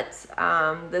 but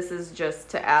this is just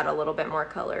to add a little bit more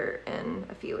color in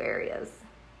a few areas.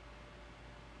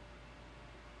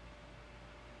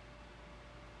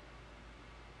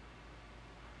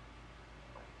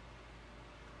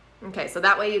 Okay, so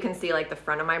that way you can see like the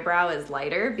front of my brow is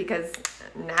lighter, because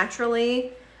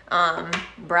naturally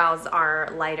brows are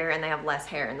lighter and they have less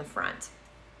hair in the front.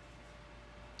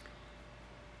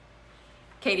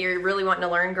 Katie, you're really wanting to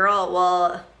learn, girl?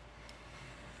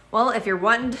 Well, if you're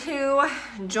wanting to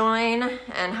join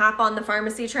and hop on the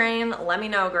Farmasi train, let me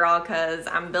know, girl, because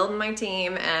I'm building my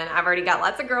team and I've already got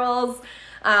lots of girls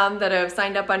that have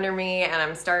signed up under me, and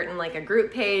I'm starting like a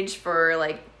group page for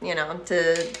like, you know,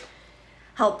 to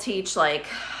help teach like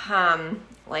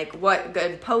what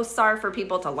good posts are for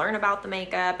people to learn about the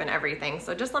makeup and everything.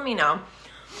 So just let me know.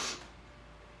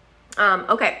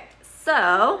 Okay,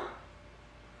 so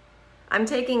I'm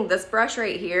taking this brush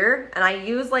right here, and I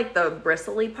use like the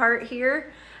bristly part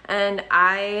here, and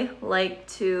I like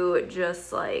to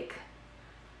just like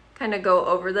kind of go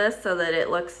over this so that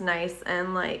it looks nice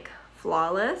and like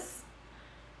flawless.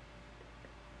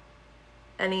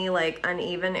 Any like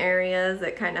uneven areas,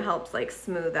 it kind of helps like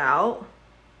smooth out.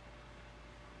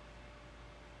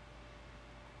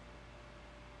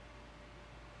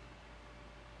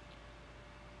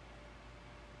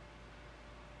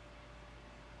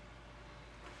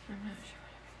 I'm not sure.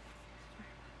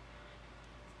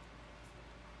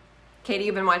 Katie,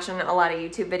 you've been watching a lot of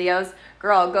YouTube videos.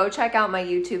 Girl, go check out my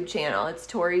YouTube channel. It's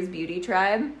Torrie's Beauty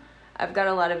Tribe. I've got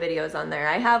a lot of videos on there.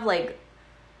 I have like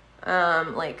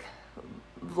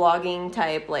vlogging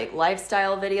type like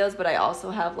lifestyle videos, but I also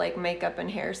have like makeup and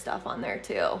hair stuff on there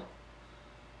too.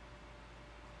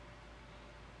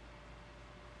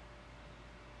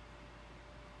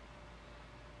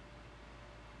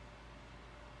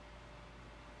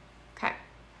 Okay.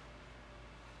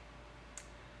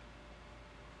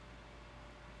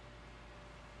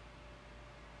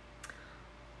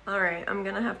 All right, I'm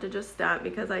gonna have to just stop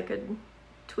because I could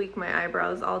tweak my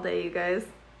eyebrows all day, you guys.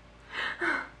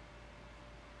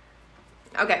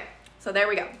 Okay, so there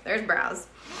we go. There's brows.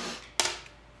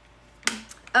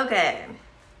 Okay,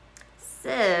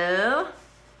 so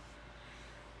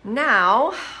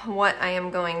now what I am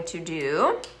going to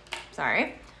do,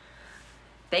 sorry.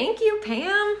 Thank you,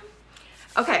 Pam.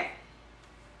 Okay.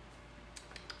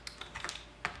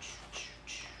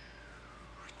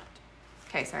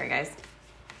 Okay, sorry guys.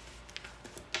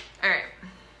 All right.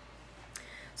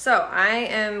 So I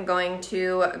am going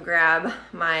to grab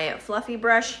my fluffy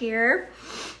brush here,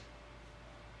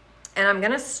 and I'm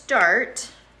gonna start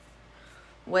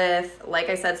with, like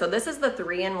I said, so this is the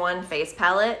 3-in-1 face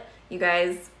palette. You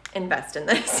guys invest in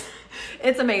this.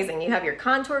 It's amazing. You have your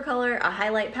contour color, a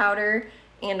highlight powder,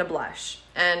 and a blush,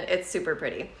 and it's super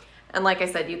pretty. And like I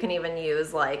said, you can even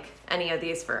use like any of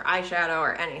these for eyeshadow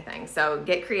or anything, so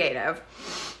get creative.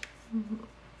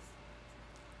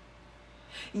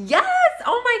 Yes!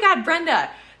 Oh my God, Brenda.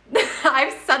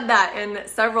 I've said that in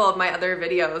several of my other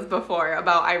videos before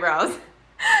about eyebrows.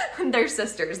 They're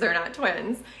sisters, they're not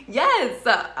twins. Yes!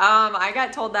 I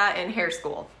got told that in hair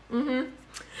school.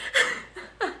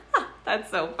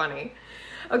 That's so funny.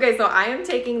 Okay, so I am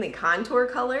taking the contour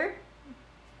color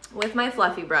with my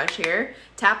fluffy brush here,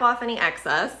 tap off any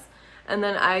excess, and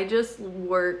then I just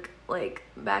work like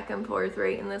back and forth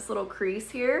right in this little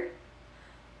crease here.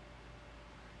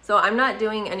 So I'm not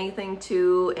doing anything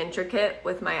too intricate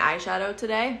with my eyeshadow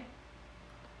today.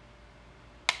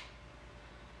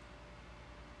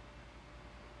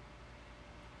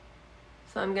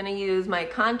 So I'm gonna use my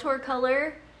contour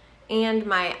color and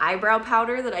my eyebrow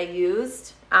powder that I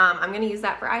used. I'm gonna use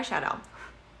that for eyeshadow.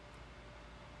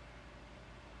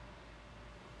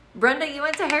 Brenda, you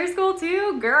went to hair school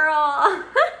too? Girl!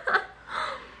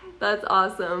 That's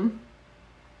awesome.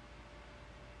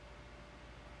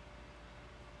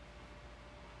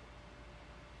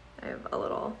 I have a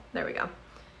little, there we go.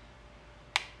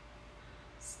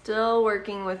 Still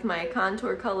working with my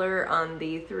contour color on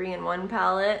the 3-in-1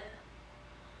 palette.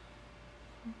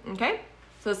 Okay,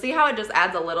 so see how it just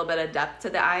adds a little bit of depth to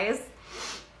the eyes?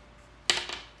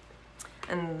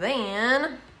 And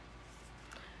then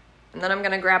I'm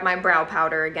gonna grab my brow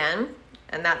powder again,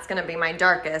 and that's gonna be my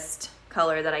darkest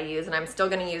color that I use, and I'm still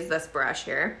gonna use this brush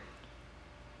here.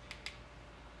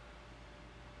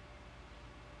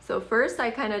 So first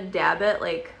I kind of dab it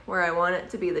like where I want it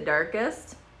to be the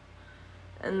darkest,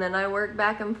 and then I work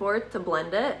back and forth to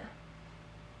blend it.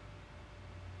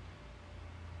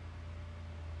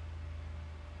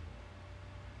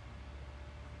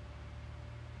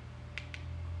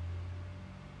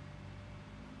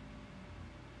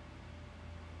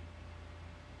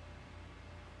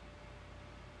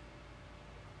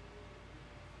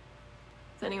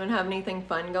 Does anyone have anything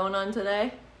fun going on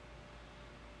today?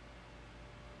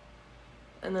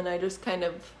 And then I just kind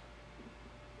of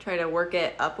try to work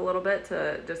it up a little bit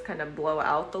to just kind of blow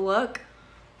out the look.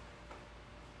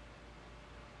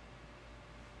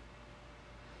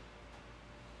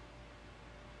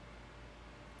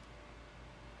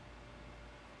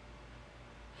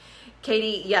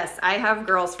 Katie, yes, I have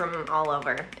girls from all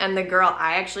over. And the girl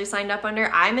I actually signed up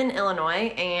under, I'm in Illinois,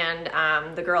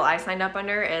 and the girl I signed up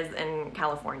under is in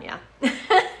California.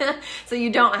 So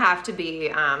you don't have to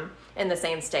be in the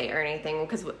same state or anything,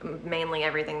 because mainly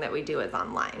everything that we do is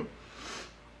online.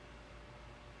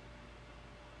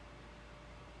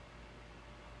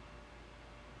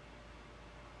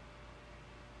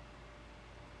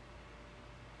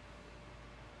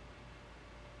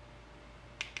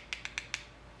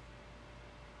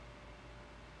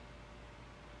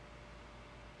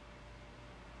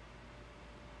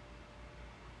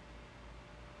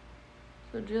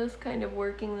 So just kind of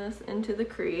working this into the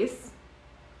crease.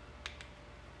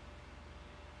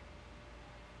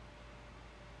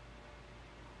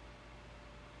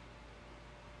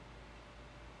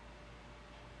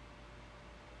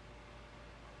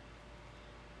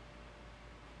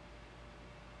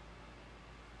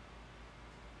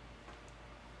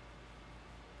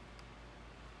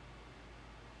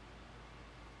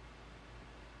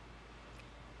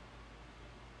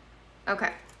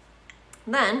 Okay,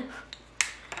 then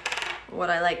what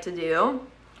I like to do,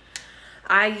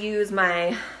 I use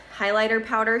my highlighter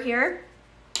powder here,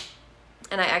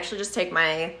 and I actually just take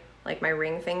my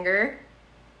ring finger,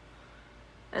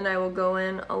 and I will go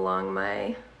in along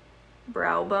my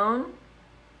brow bone.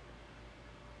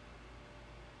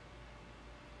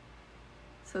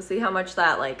 So see how much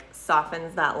that like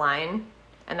softens that line?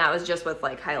 And that was just with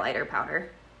like highlighter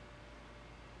powder.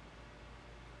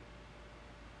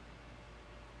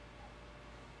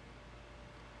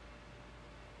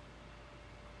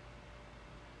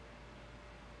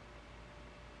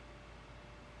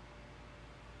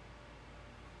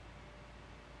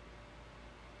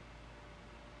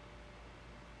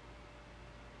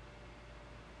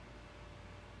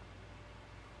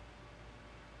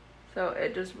 So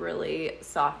it just really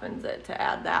softens it to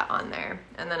add that on there.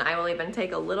 And then I will even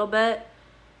take a little bit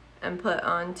and put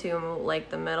onto like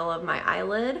the middle of my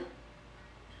eyelid.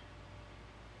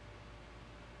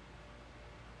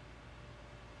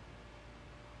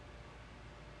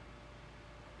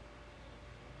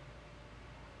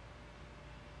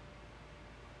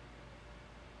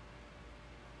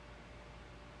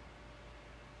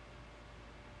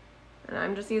 And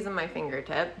I'm just using my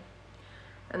fingertip.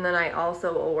 And then I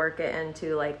also will work it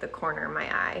into like the corner of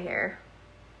my eye here.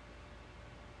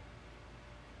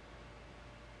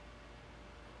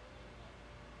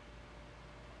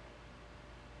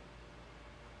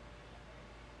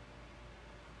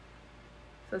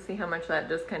 So see how much that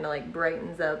just kind of like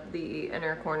brightens up the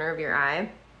inner corner of your eye.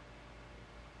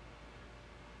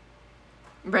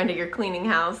 Brenda, you're cleaning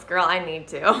house. Girl, I need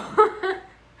to.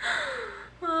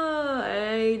 Oh,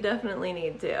 I definitely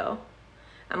need to.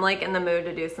 I'm like in the mood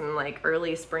to do some like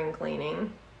early spring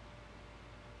cleaning.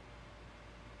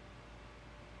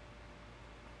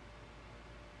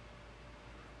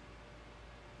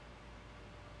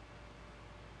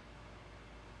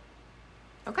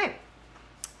 Okay,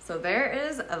 so there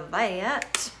is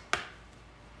that.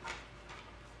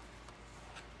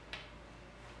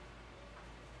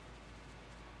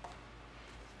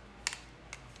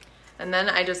 And then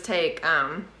I just take,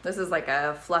 this is like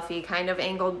a fluffy kind of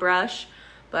angled brush,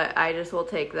 but I just will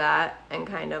take that and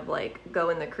kind of like go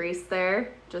in the crease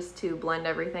there just to blend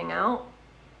everything out.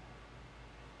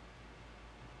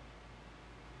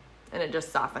 And it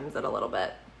just softens it a little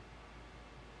bit.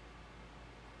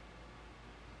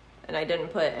 And I didn't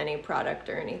put any product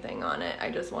or anything on it. I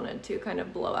just wanted to kind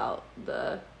of blow out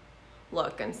the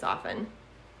look and soften.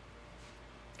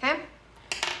 Okay,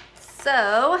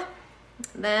 so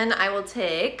then I will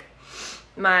take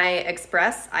my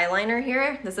Express eyeliner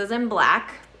here. This is in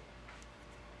black.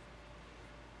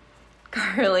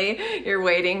 Carly, you're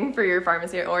waiting for your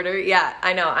Farmasi order? Yeah,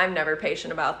 I know, I'm never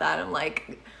patient about that. I'm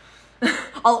like,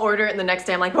 I'll order it and the next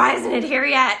day I'm like, why isn't it here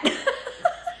yet?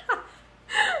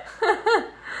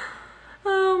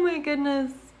 Oh my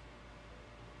goodness.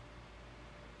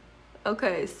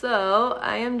 Okay, so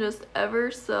I am just ever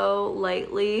so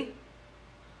lightly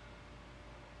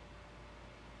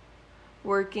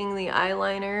working the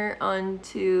eyeliner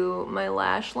onto my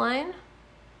lash line.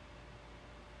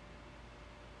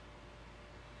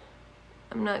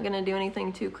 I'm not gonna do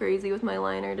anything too crazy with my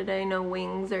liner today, no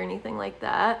wings or anything like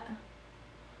that.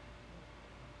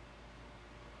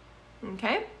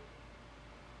 Okay.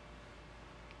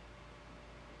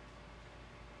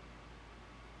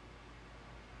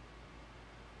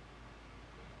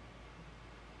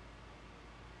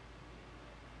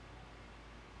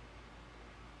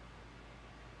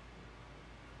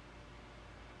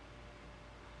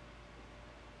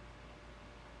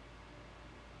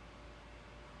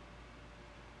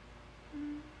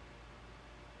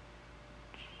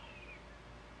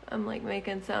 I'm like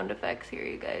making sound effects here,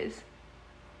 you guys.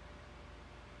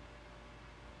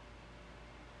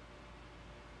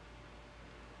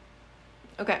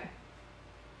 Okay.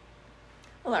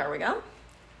 Well, there we go.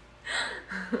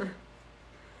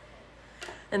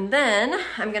 And then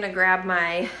I'm gonna grab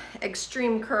my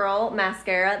Extreme Curl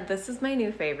mascara. This is my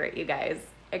new favorite, you guys.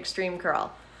 Extreme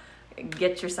Curl.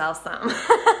 Get yourself some.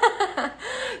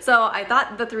 So I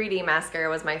thought the 3D mascara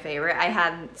was my favorite. I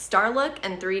had Star Look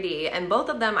and 3D, and both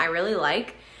of them I really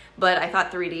like, but I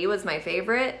thought 3D was my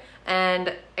favorite,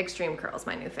 and Extreme Curl is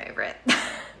my new favorite.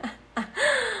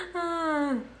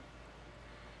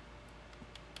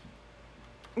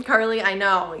 Carly, I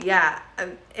know, yeah.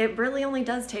 It really only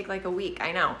does take like a week.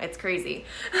 I know, it's crazy.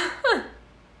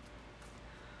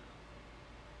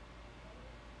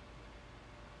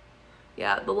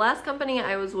 Yeah, the last company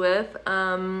I was with,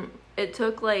 it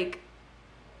took like,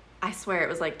 I swear it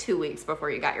was like 2 weeks before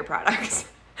you got your products.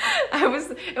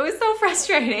 It was so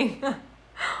frustrating.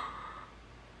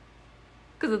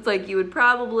 Because it's like you would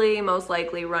probably most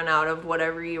likely run out of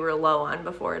whatever you were low on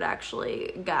before it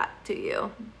actually got to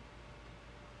you.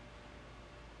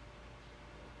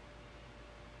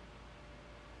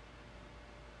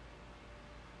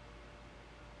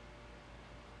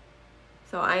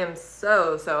 So I am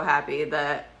so happy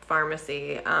that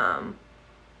Farmasi,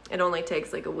 it only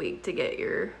takes like a week to get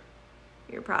your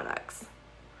products.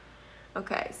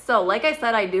 Okay, so like I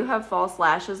said, I do have false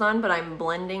lashes on, but I'm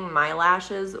blending my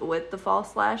lashes with the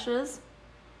false lashes.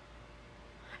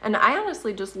 And I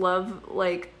honestly just love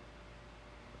like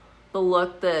the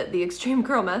look that the Extreme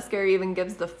Curl mascara even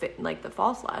gives the like the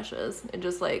false lashes. It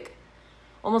just like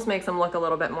almost makes them look a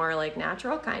little bit more like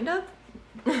natural, kind of.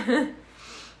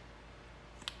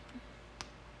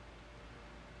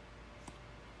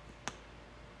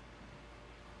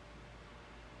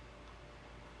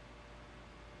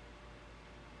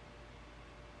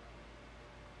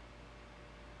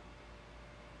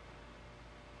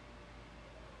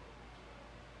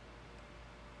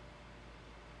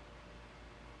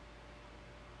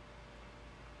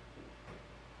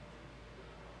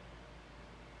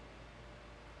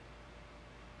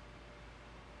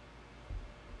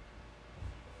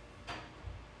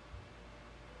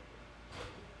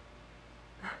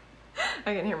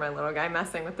 I can hear my little guy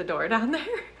messing with the door down there.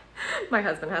 My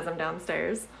husband has him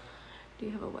downstairs. Do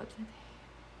you have a website?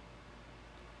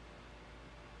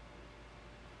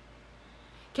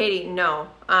 Katie, no.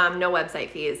 No website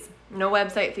fees. No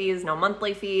website fees, no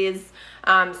monthly fees.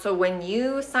 So when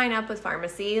you sign up with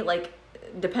Farmasi, like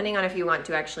depending on if you want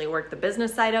to actually work the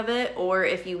business side of it or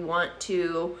if you want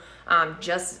to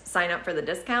just sign up for the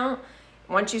discount,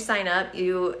 once you sign up,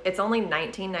 it's only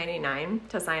 $19.99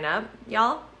 to sign up,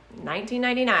 y'all.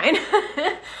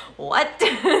 $19.99. What?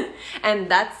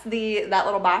 And that's that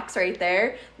little box right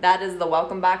there. That is the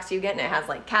welcome box you get, and it has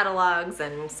like catalogs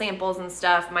and samples and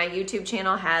stuff. My YouTube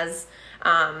channel has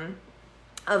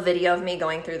a video of me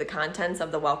going through the contents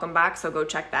of the welcome box, so go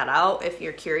check that out if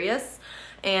you're curious.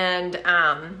 And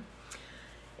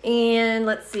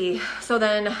let's see. So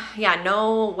then, yeah,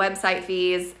 no website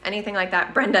fees, anything like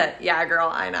that. Brenda, yeah, girl,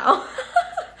 I know.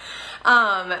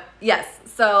 Yes.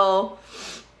 So,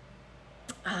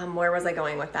 where was I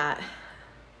going with that?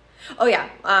 Oh yeah.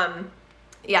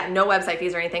 Yeah, no website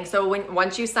fees or anything. So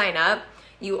once you sign up,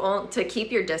 to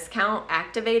keep your discount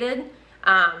activated.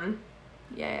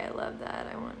 Yeah, I love that.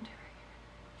 I want to.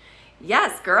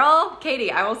 Yes, girl.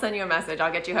 Katie, I will send you a message.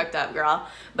 I'll get you hooked up, girl.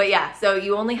 But yeah, so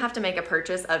you only have to make a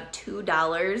purchase of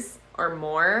 $2 or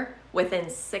more within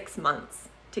 6 months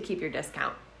to keep your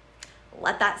discount.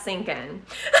 Let that sink in.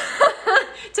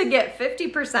 To get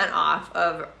 50% off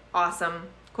of awesome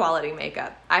quality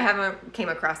makeup. I haven't came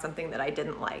across something that I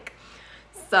didn't like.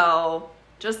 So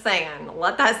just saying,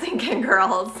 let that sink in,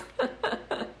 girls.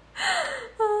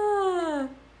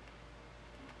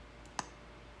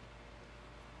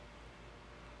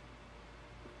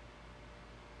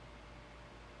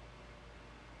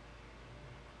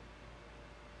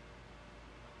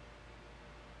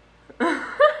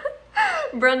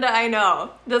 Brenda, I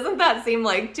know. Doesn't that seem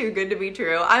like too good to be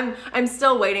true? I'm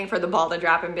still waiting for the ball to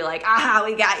drop and be like, aha,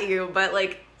 we got you. But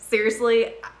like,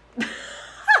 seriously,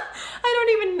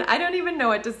 I don't even know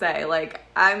what to say. Like,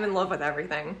 I'm in love with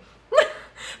everything.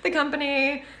 The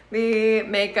company, the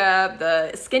makeup,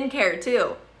 the skincare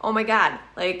too. Oh my God.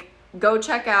 Like, go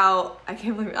check out, I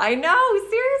can't believe it. I know,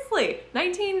 seriously.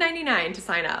 $19.99 to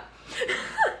sign up.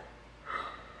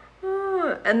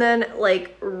 And then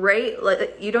like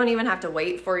you don't even have to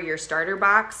wait for your starter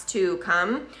box to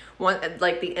come.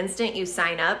 Like the instant you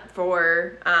sign up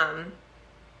for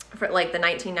like the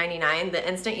 $19.99, the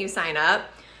instant you sign up,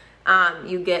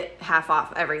 you get half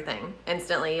off everything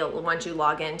instantly. Once you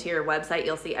log into your website,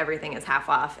 you'll see everything is half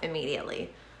off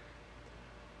immediately.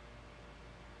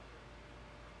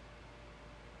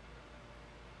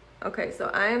 Okay, so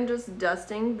I am just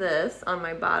dusting this on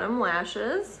my bottom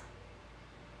lashes.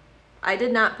 I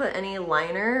did not put any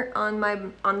liner on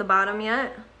the bottom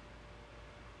yet.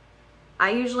 I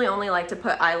usually only like to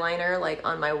put eyeliner like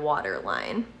on my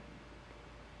waterline.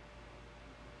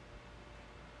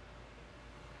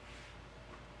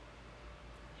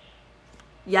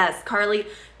 Yes, Carly,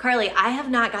 I have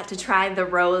not got to try the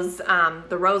rose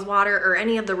water or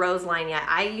any of the rose line yet.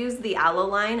 I use the aloe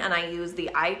line and I use the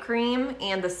eye cream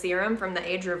and the serum from the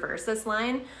Age Reversus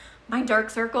line. My dark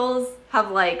circles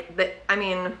have like,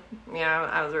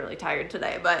 I was really tired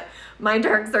today, but my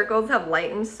dark circles have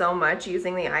lightened so much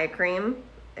using the eye cream.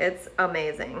 It's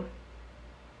amazing.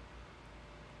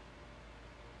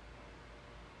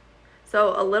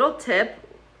 So a little tip,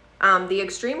 the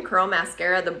Extreme Curl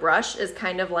Mascara, the brush is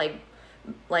kind of like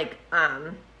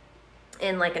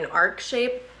in like an arc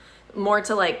shape, more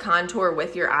to like contour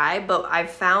with your eye. But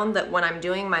I've found that when I'm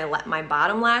doing my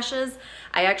bottom lashes,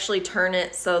 I actually turn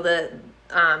it so that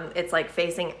it's like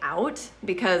facing out,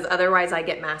 because otherwise I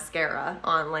get mascara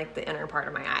on like the inner part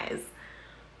of my eyes.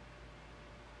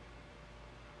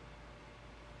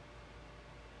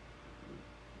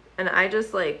 And I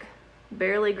just like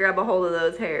barely grab a hold of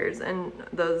those hairs and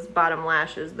those bottom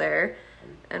lashes there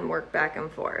and work back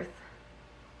and forth.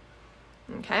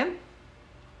 Okay.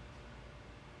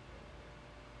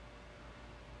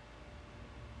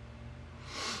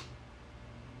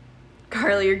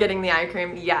 Carly, you're getting the eye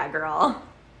cream. Yeah, girl.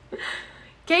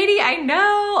 Katie, I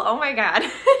know. Oh my God.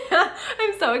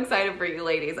 I'm so excited for you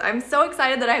ladies. I'm so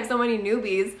excited that I have so many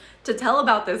newbies to tell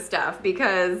about this stuff,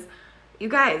 because you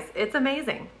guys, it's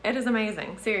amazing. It is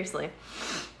amazing. Seriously.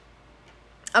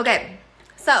 Okay.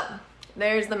 So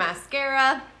there's the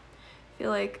mascara. I feel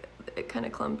like it kind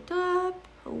of clumped up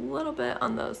a little bit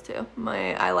on those two.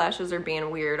 My eyelashes are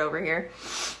being weird over here.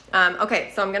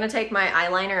 Okay. So I'm going to take my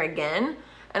eyeliner again,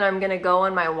 and I'm going to go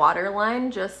on my waterline,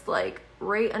 just like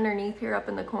right underneath here up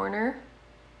in the corner.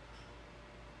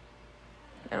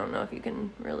 I don't know if you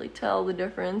can really tell the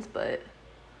difference, but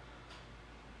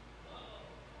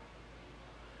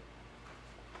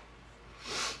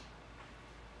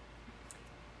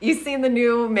You seen the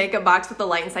new makeup box with the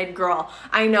light inside? Girl,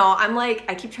 I know. I'm like,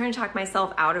 I keep trying to talk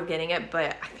myself out of getting it,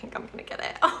 but I think I'm gonna get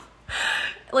it. Oh.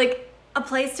 Like a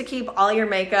place to keep all your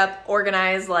makeup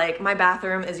organized. Like my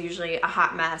bathroom is usually a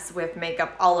hot mess with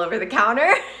makeup all over the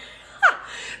counter.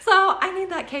 So I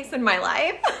need that case in my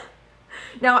life.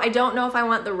 Now, I don't know if I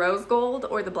want the rose gold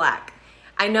or the black.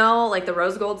 I know like the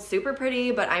rose gold's super pretty,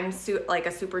 but I'm like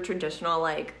a super traditional,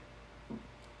 like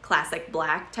classic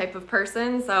black type of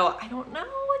person. So I don't know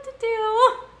what to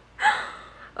do.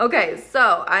 Okay,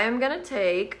 so I am gonna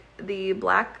take the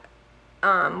black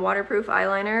waterproof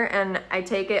eyeliner and I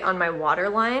take it on my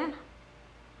waterline.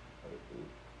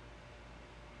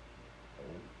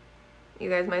 You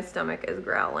guys, my stomach is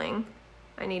growling.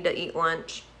 I need to eat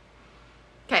lunch.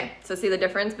 Okay, so see the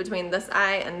difference between this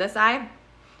eye and this eye?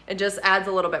 It just adds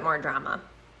a little bit more drama.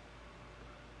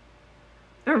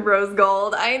 Rose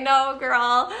gold, I know,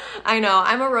 girl. I know,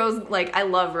 I'm a rose, like I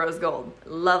love rose gold.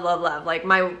 Love, love, love. Like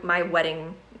my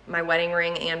wedding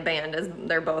ring and band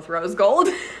they're both rose gold.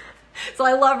 So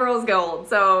I love rose gold.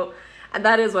 So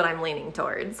that is what I'm leaning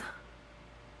towards.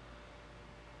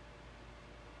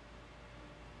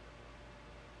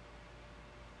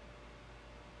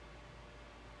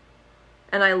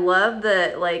 And I love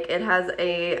that like it has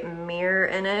a mirror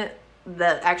in it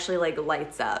that actually like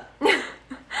lights up.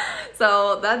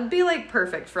 So that'd be like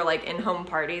perfect for like in-home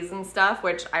parties and stuff,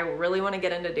 which I really want to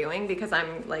get into doing because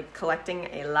I'm like collecting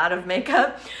a lot of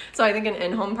makeup. So I think an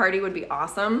in-home party would be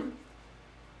awesome.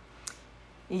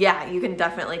 Yeah, you can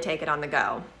definitely take it on the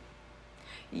go.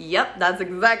 Yep, that's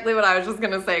exactly what I was just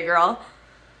gonna say, girl.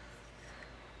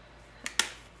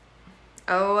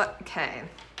 Okay.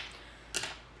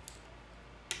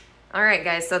 All right,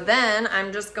 guys, so then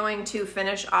I'm just going to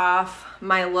finish off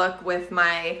my look with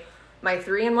my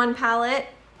 3-in-1 palette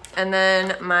and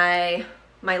then my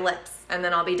lips, and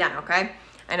then I'll be done, okay?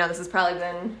 I know this has probably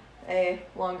been a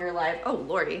longer live. Oh,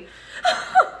 Lordy.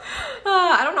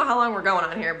 I don't know how long we're going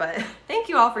on here, but thank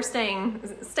you all for staying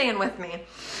with me.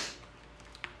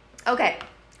 Okay,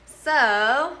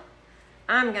 so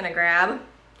I'm gonna grab,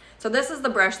 so this is the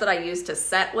brush that I used to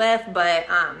set with, but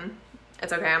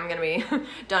it's okay, I'm gonna be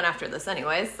done after this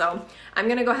anyways. So I'm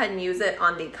gonna go ahead and use it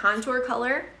on the contour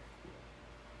color.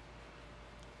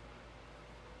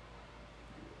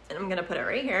 And I'm gonna put it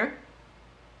right here.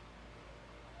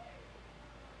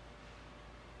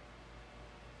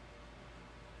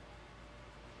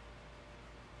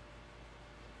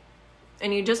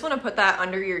 And you just wanna put that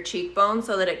under your cheekbone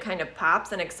so that it kind of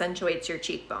pops and accentuates your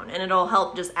cheekbone. And it'll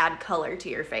help just add color to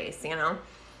your face, you know?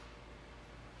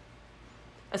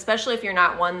 Especially if you're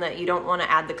not one that you don't want to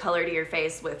add the color to your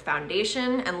face with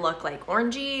foundation and look like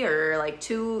orangey or like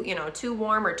too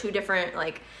warm or too different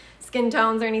like skin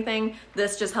tones or anything.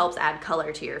 This just helps add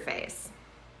color to your face.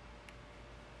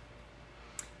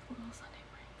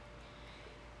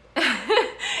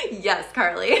 Yes,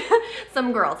 Carly,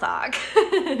 some girl talk.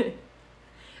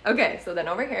 Okay, so then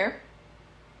over here,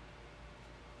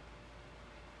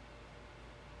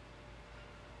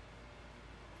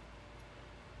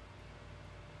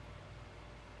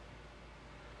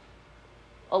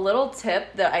 a little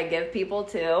tip that I give people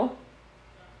too,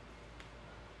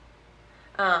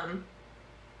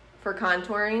 for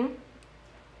contouring,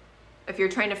 if you're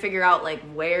trying to figure out like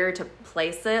where to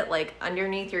place it, like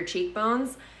underneath your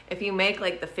cheekbones, if you make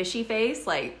like the fishy face,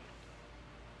 like,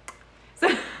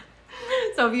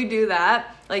 so if you do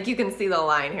that, like you can see the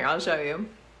line here, I'll show you.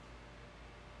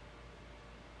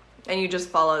 And you just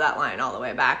follow that line all the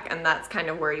way back, and that's kind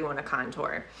of where you want to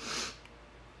contour.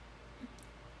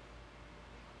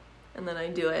 And then I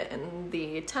do it in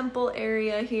the temple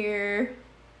area here.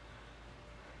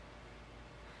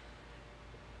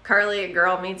 Carly,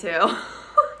 girl, me too.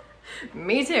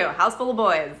 Me too, house full of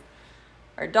boys.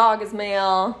 Our dog is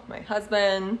male, my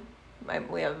husband,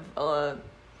 we have a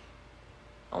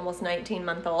almost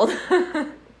 19-month-old.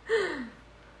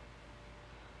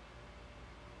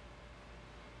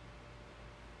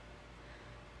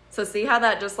 So see how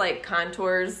that just like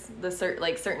contours the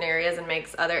certain areas and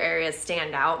makes other areas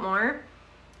stand out more?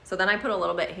 So then I put a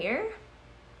little bit here.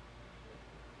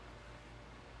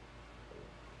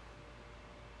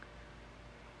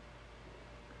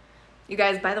 You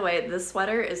guys, by the way, this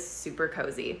sweater is super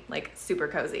cozy, like super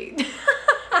cozy.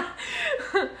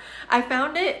 I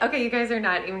found it, okay, you guys are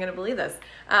not even gonna believe this.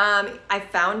 I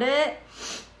found it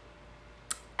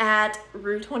at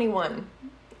Rue 21.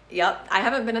 Yep, I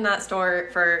haven't been in that store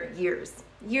for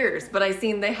years, but I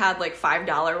seen they had like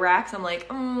 $5 racks. I'm like,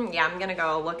 yeah, I'm gonna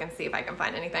go look and see if I can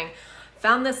find anything.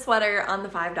 Found this sweater on the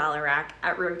 $5 rack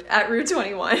at Rue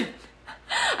 21.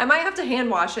 I might have to hand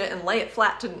wash it and lay it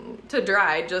flat to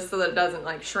dry just so that it doesn't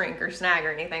like shrink or snag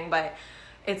or anything, but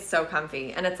it's so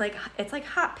comfy and it's like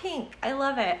hot pink. I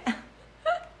love it.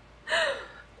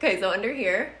 Okay, so under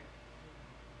here,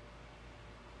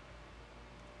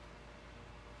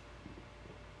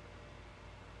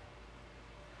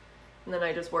 and then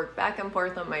I just work back and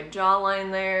forth on my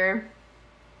jawline there.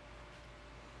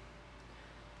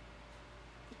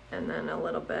 And then a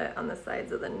little bit on the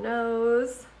sides of the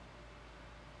nose.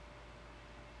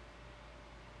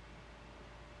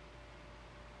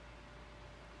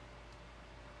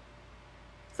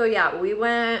 So yeah, we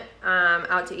went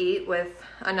out to eat with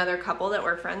another couple that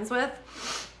we're friends with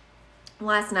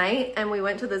last night, and we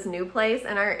went to this new place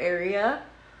in our area.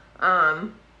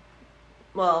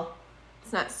 Well,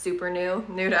 it's not super new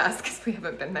to us because we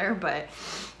haven't been there, but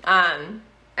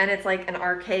and it's like an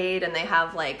arcade and they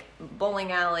have like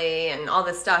bowling alley and all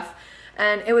this stuff.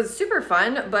 And it was super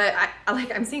fun, but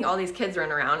I'm seeing all these kids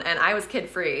run around and I was kid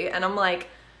free and I'm like,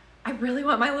 I really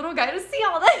want my little guy to see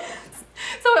all this.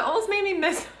 So it almost made me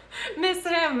miss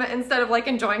him instead of like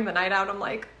enjoying the night out. I'm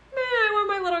like, man, I want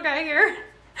my little guy here.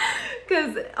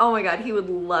 Cause oh my God, he would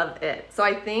love it. So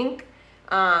I think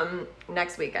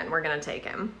next weekend we're gonna take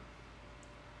him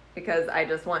because I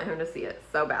just want him to see it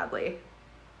so badly.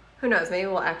 Who knows, maybe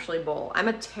we'll actually bowl. I'm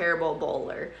a terrible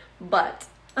bowler, but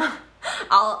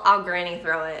I'll granny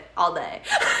throw it all day.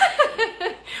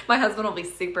 My husband will be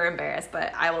super embarrassed,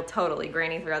 but I will totally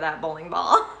granny throw that bowling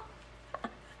ball.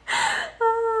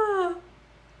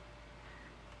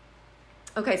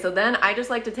 Okay, so then I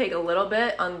just like to take a little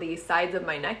bit on the sides of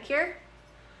my neck here,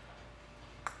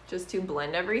 just to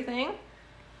blend everything.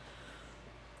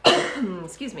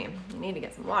 Excuse me, I need to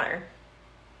get some water.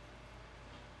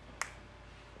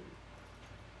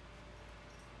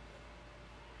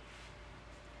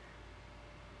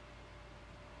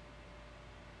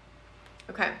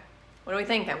 Okay, what are we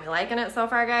thinking? We liking it so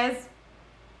far, guys?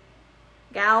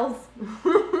 Gals?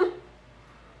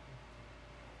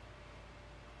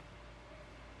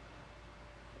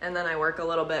 And then I work a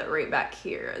little bit right back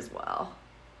here as well.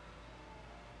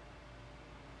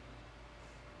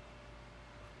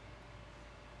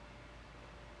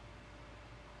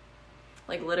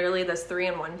 Like literally this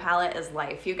 3-in-1 palette is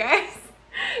life, you guys.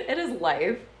 It is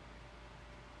life.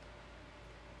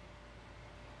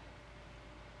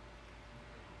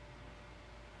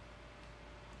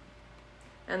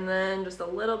 And then just a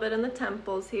little bit in the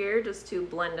temples here just to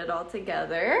blend it all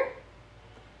together.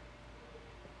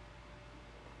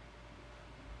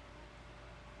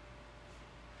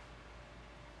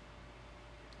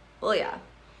 Well, yeah,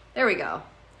 there we go.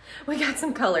 We got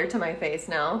some color to my face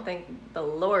now, thank the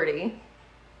Lordy.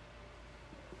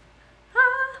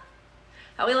 Ah,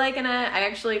 how we liking it? I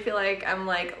actually feel like I'm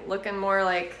like looking more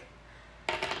like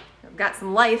I've got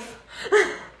some life,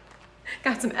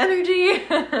 got some energy.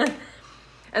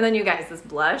 And then you guys, this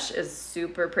blush is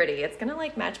super pretty. It's gonna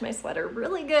like match my sweater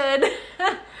really good.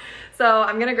 So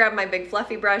I'm gonna grab my big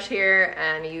fluffy brush here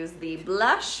and use the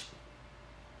blush.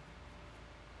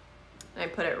 I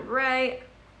put it right.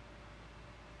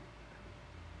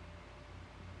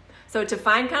 So to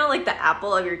find kind of like the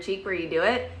apple of your cheek where you do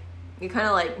it, you kind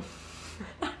of like,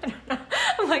 I don't know,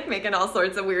 I'm like making all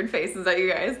sorts of weird faces at you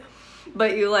guys,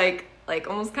 but you like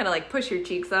almost kind of like push your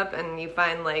cheeks up and you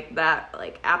find like that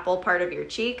like apple part of your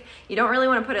cheek. You don't really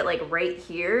want to put it like right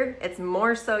here. It's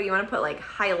more so you want to put like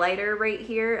highlighter right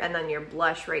here and then your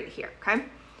blush right here, okay?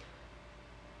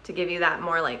 To give you that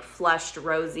more like flushed,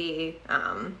 rosy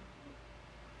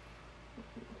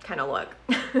kind of look.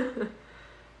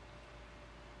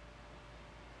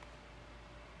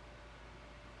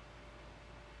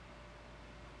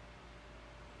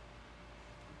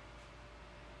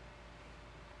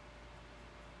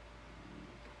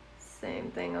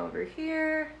 Same thing over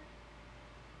here.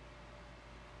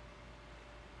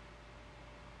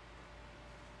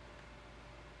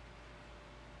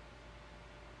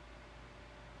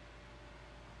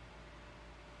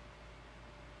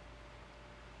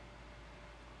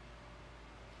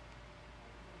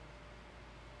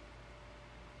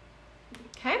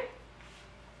 Okay.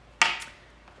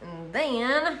 And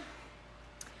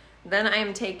then I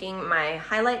am taking my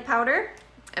highlight powder.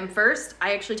 And first,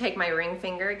 I actually take my ring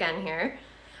finger again here,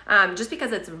 just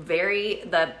because it's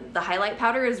the highlight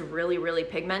powder is really, really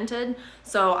pigmented.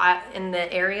 So in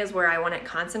the areas where I want it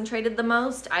concentrated the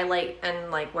most,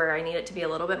 and like where I need it to be a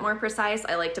little bit more precise,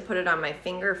 I like to put it on my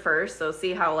finger first. So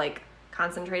see how like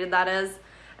concentrated that is?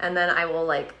 And then I will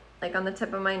like on the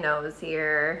tip of my nose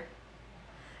here,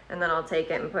 and then I'll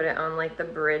take it and put it on like the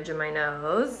bridge of my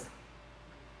nose.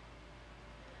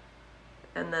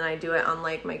 And then I do it on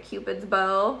like my Cupid's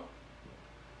bow.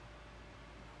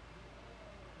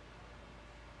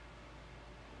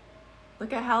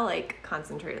 Look at how like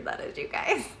concentrated that is, you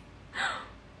guys.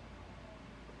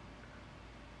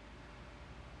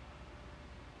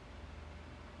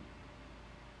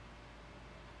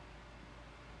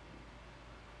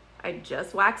 I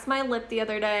just waxed my lip the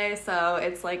other day, so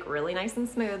it's like really nice and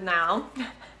smooth now.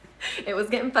 It was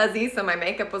getting fuzzy, so my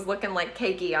makeup was looking like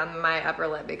cakey on my upper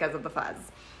lip because of the fuzz.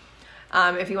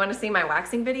 If you want to see my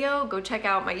waxing video, go check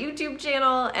out my YouTube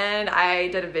channel, and I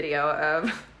did a video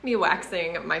of me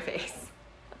waxing my face.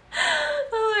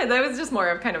 That was just more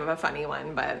of kind of a funny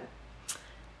one, but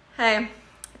hey,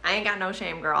 I ain't got no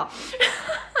shame, girl.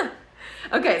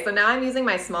 Okay, so now I'm using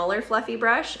my smaller fluffy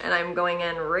brush, and I'm going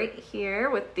in right here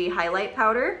with the highlight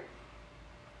powder.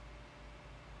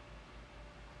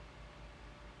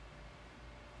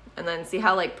 And then see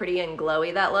how like pretty and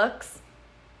glowy that looks?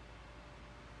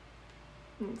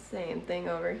 And same thing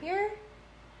over here.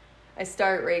 I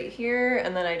start right here,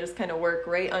 and then I just kind of work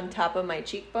right on top of my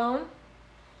cheekbone.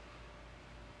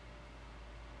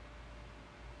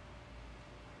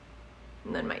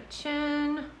 And then my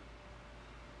chin.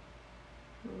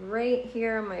 Right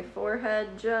here on my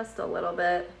forehead, just a little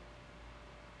bit.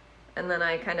 And then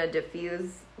I kind of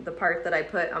diffuse the part that I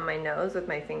put on my nose with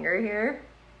my finger here.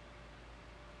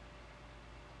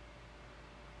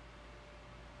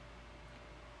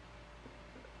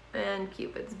 And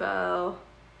Cupid's bow.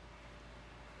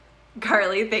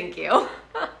 Carly, thank you.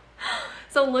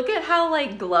 So look at how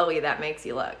like glowy that makes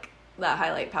you look, that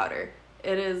highlight powder.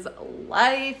 It is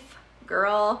life,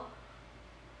 girl.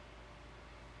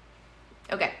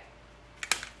 Okay.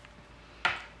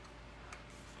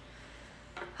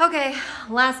 Okay,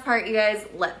 last part, you guys,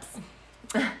 lips.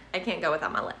 I can't go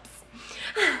without my lips.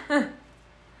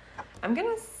 I'm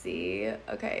gonna see,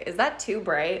 okay, is that too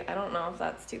bright? I don't know if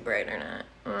that's too bright or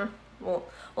not. We'll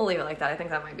leave it like that. I think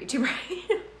that might be too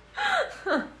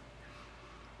bright.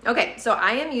 Okay, so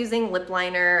I am using lip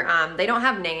liner. They don't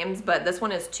have names, but this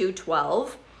one is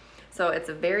 212. So it's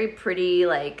a very pretty,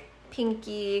 like,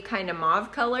 pinky kind of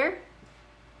mauve color.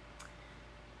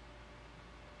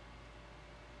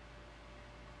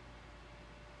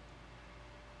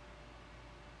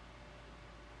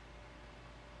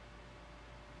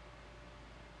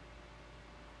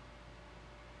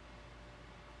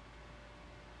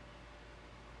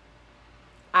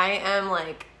 I am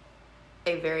like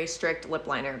a very strict lip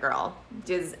liner girl.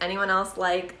 Does anyone else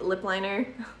like lip liner?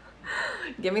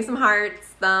 Give me some hearts,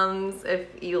 thumbs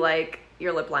if you like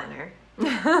your lip liner.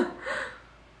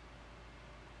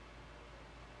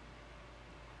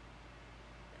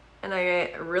 And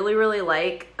I really, really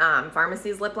like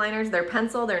Farmasi's lip liners. They're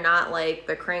pencil. They're not like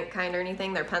the crank kind or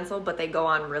anything. They're pencil, but they go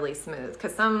on really smooth.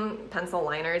 Because some pencil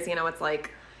liners, you know, it's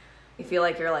like you feel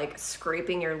like you're like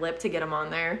scraping your lip to get them on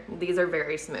there. These are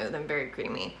very smooth and very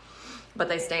creamy, but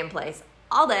they stay in place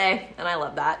all day, and I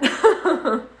love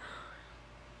that.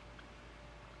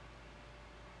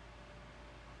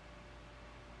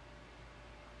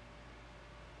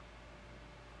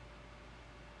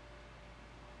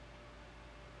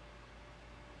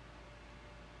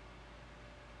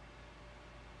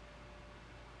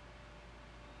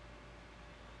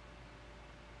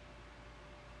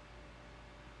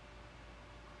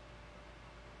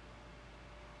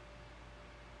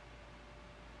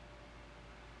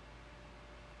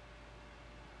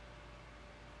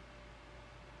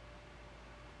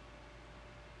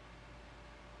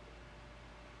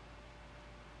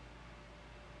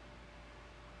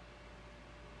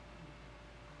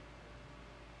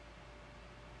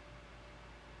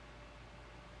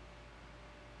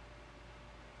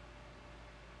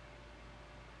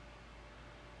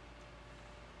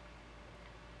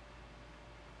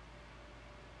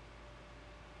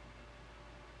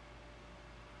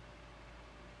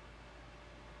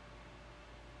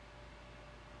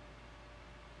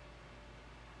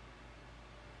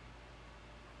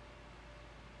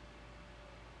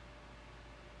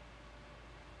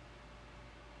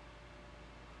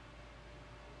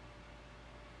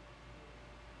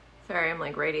 Sorry, I'm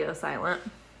like radio silent.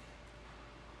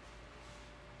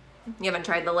 You haven't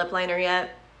tried the lip liner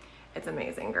yet? It's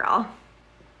amazing, girl.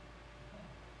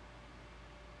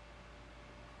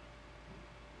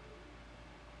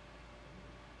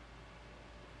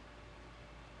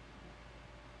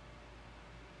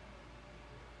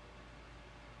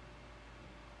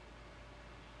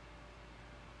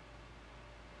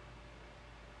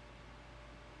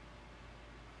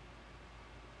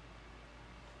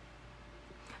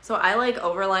 So I like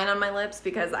overline on my lips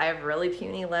because I have really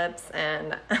puny lips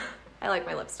and I like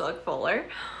my lips to look fuller.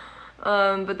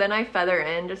 But then I feather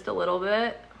in just a little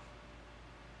bit.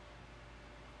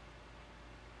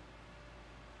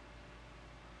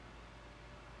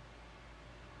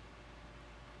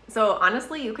 So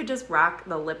honestly, you could just rock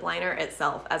the lip liner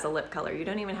itself as a lip color. You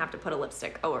don't even have to put a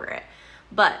lipstick over it.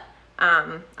 But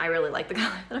I really like the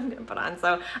color that I'm gonna put on.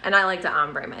 So, and I like to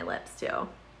ombre my lips too.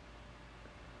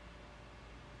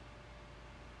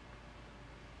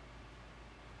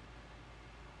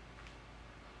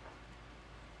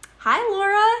 Hi,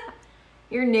 Laura.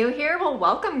 You're new here? Well,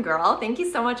 welcome, girl. Thank you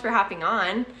so much for hopping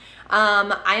on.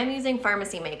 I am using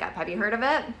Farmasi makeup. Have you heard of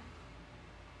it?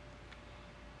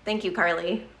 Thank you,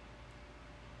 Carly.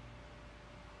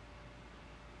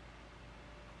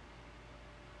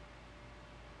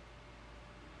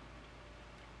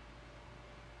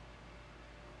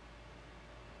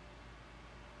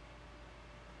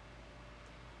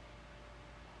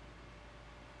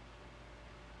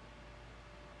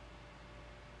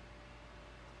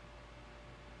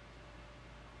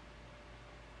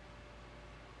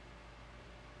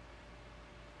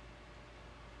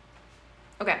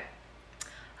 Okay.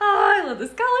 Oh, I love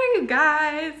this color, you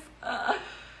guys.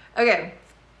 Okay.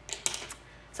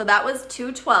 So that was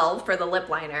 212 for the lip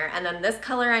liner. And then this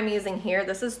color I'm using here,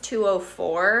 this is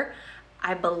 204.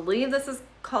 I believe this is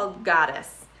called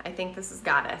Goddess. I think this is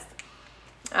Goddess.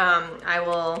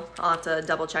 I'll have to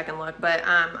double check and look, but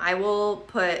I will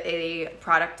put a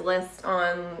product list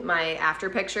on my after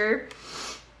picture.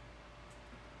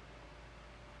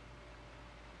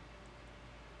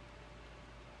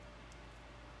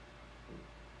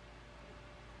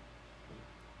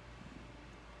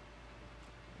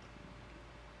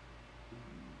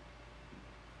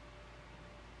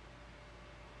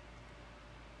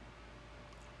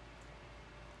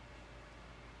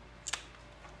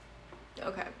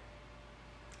 Okay.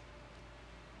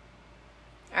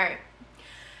 All right.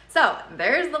 So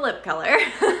there's the lip color.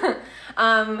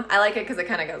 I like it because it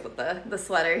kind of goes with the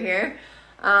sweater here.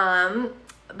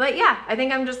 But yeah, I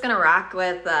think I'm just gonna rock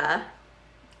with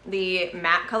the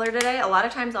matte color today. A lot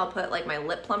of times I'll put like my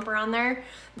lip plumper on there,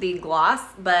 the gloss,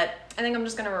 but I think I'm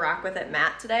just gonna rock with it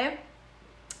matte today.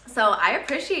 So I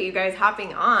appreciate you guys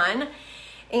hopping on.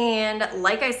 And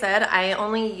like I said, I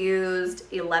only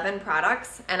used 11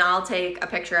 products, and I'll take a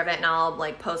picture of it and I'll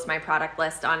like post my product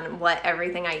list on what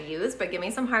everything I use, but give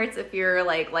me some hearts if you're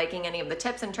like liking any of the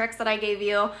tips and tricks that I gave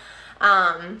you.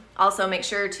 Also make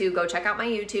sure to go check out my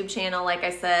YouTube channel. Like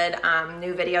I said,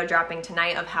 new video dropping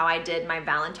tonight of how I did my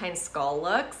Valentine's skull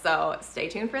look. So stay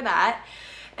tuned for that.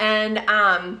 And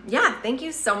yeah, thank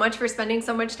you so much for spending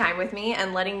so much time with me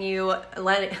and letting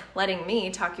me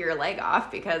talk your leg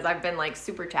off, because I've been like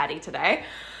super chatty today.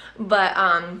 But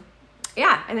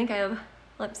yeah, I think I have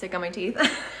lipstick on my teeth.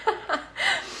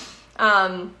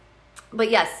 But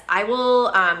yes, I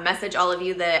will message all of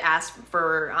you that asked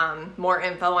for more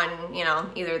info on, you know,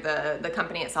 either the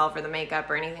company itself or the makeup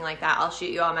or anything like that. I'll shoot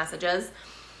you all messages.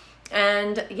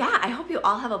 And yeah, I hope you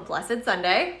all have a blessed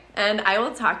Sunday, and I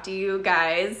will talk to you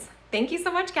guys. Thank you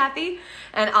so much, Kathy.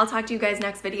 And I'll talk to you guys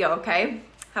next video, okay?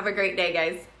 Have a great day,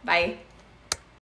 guys. Bye.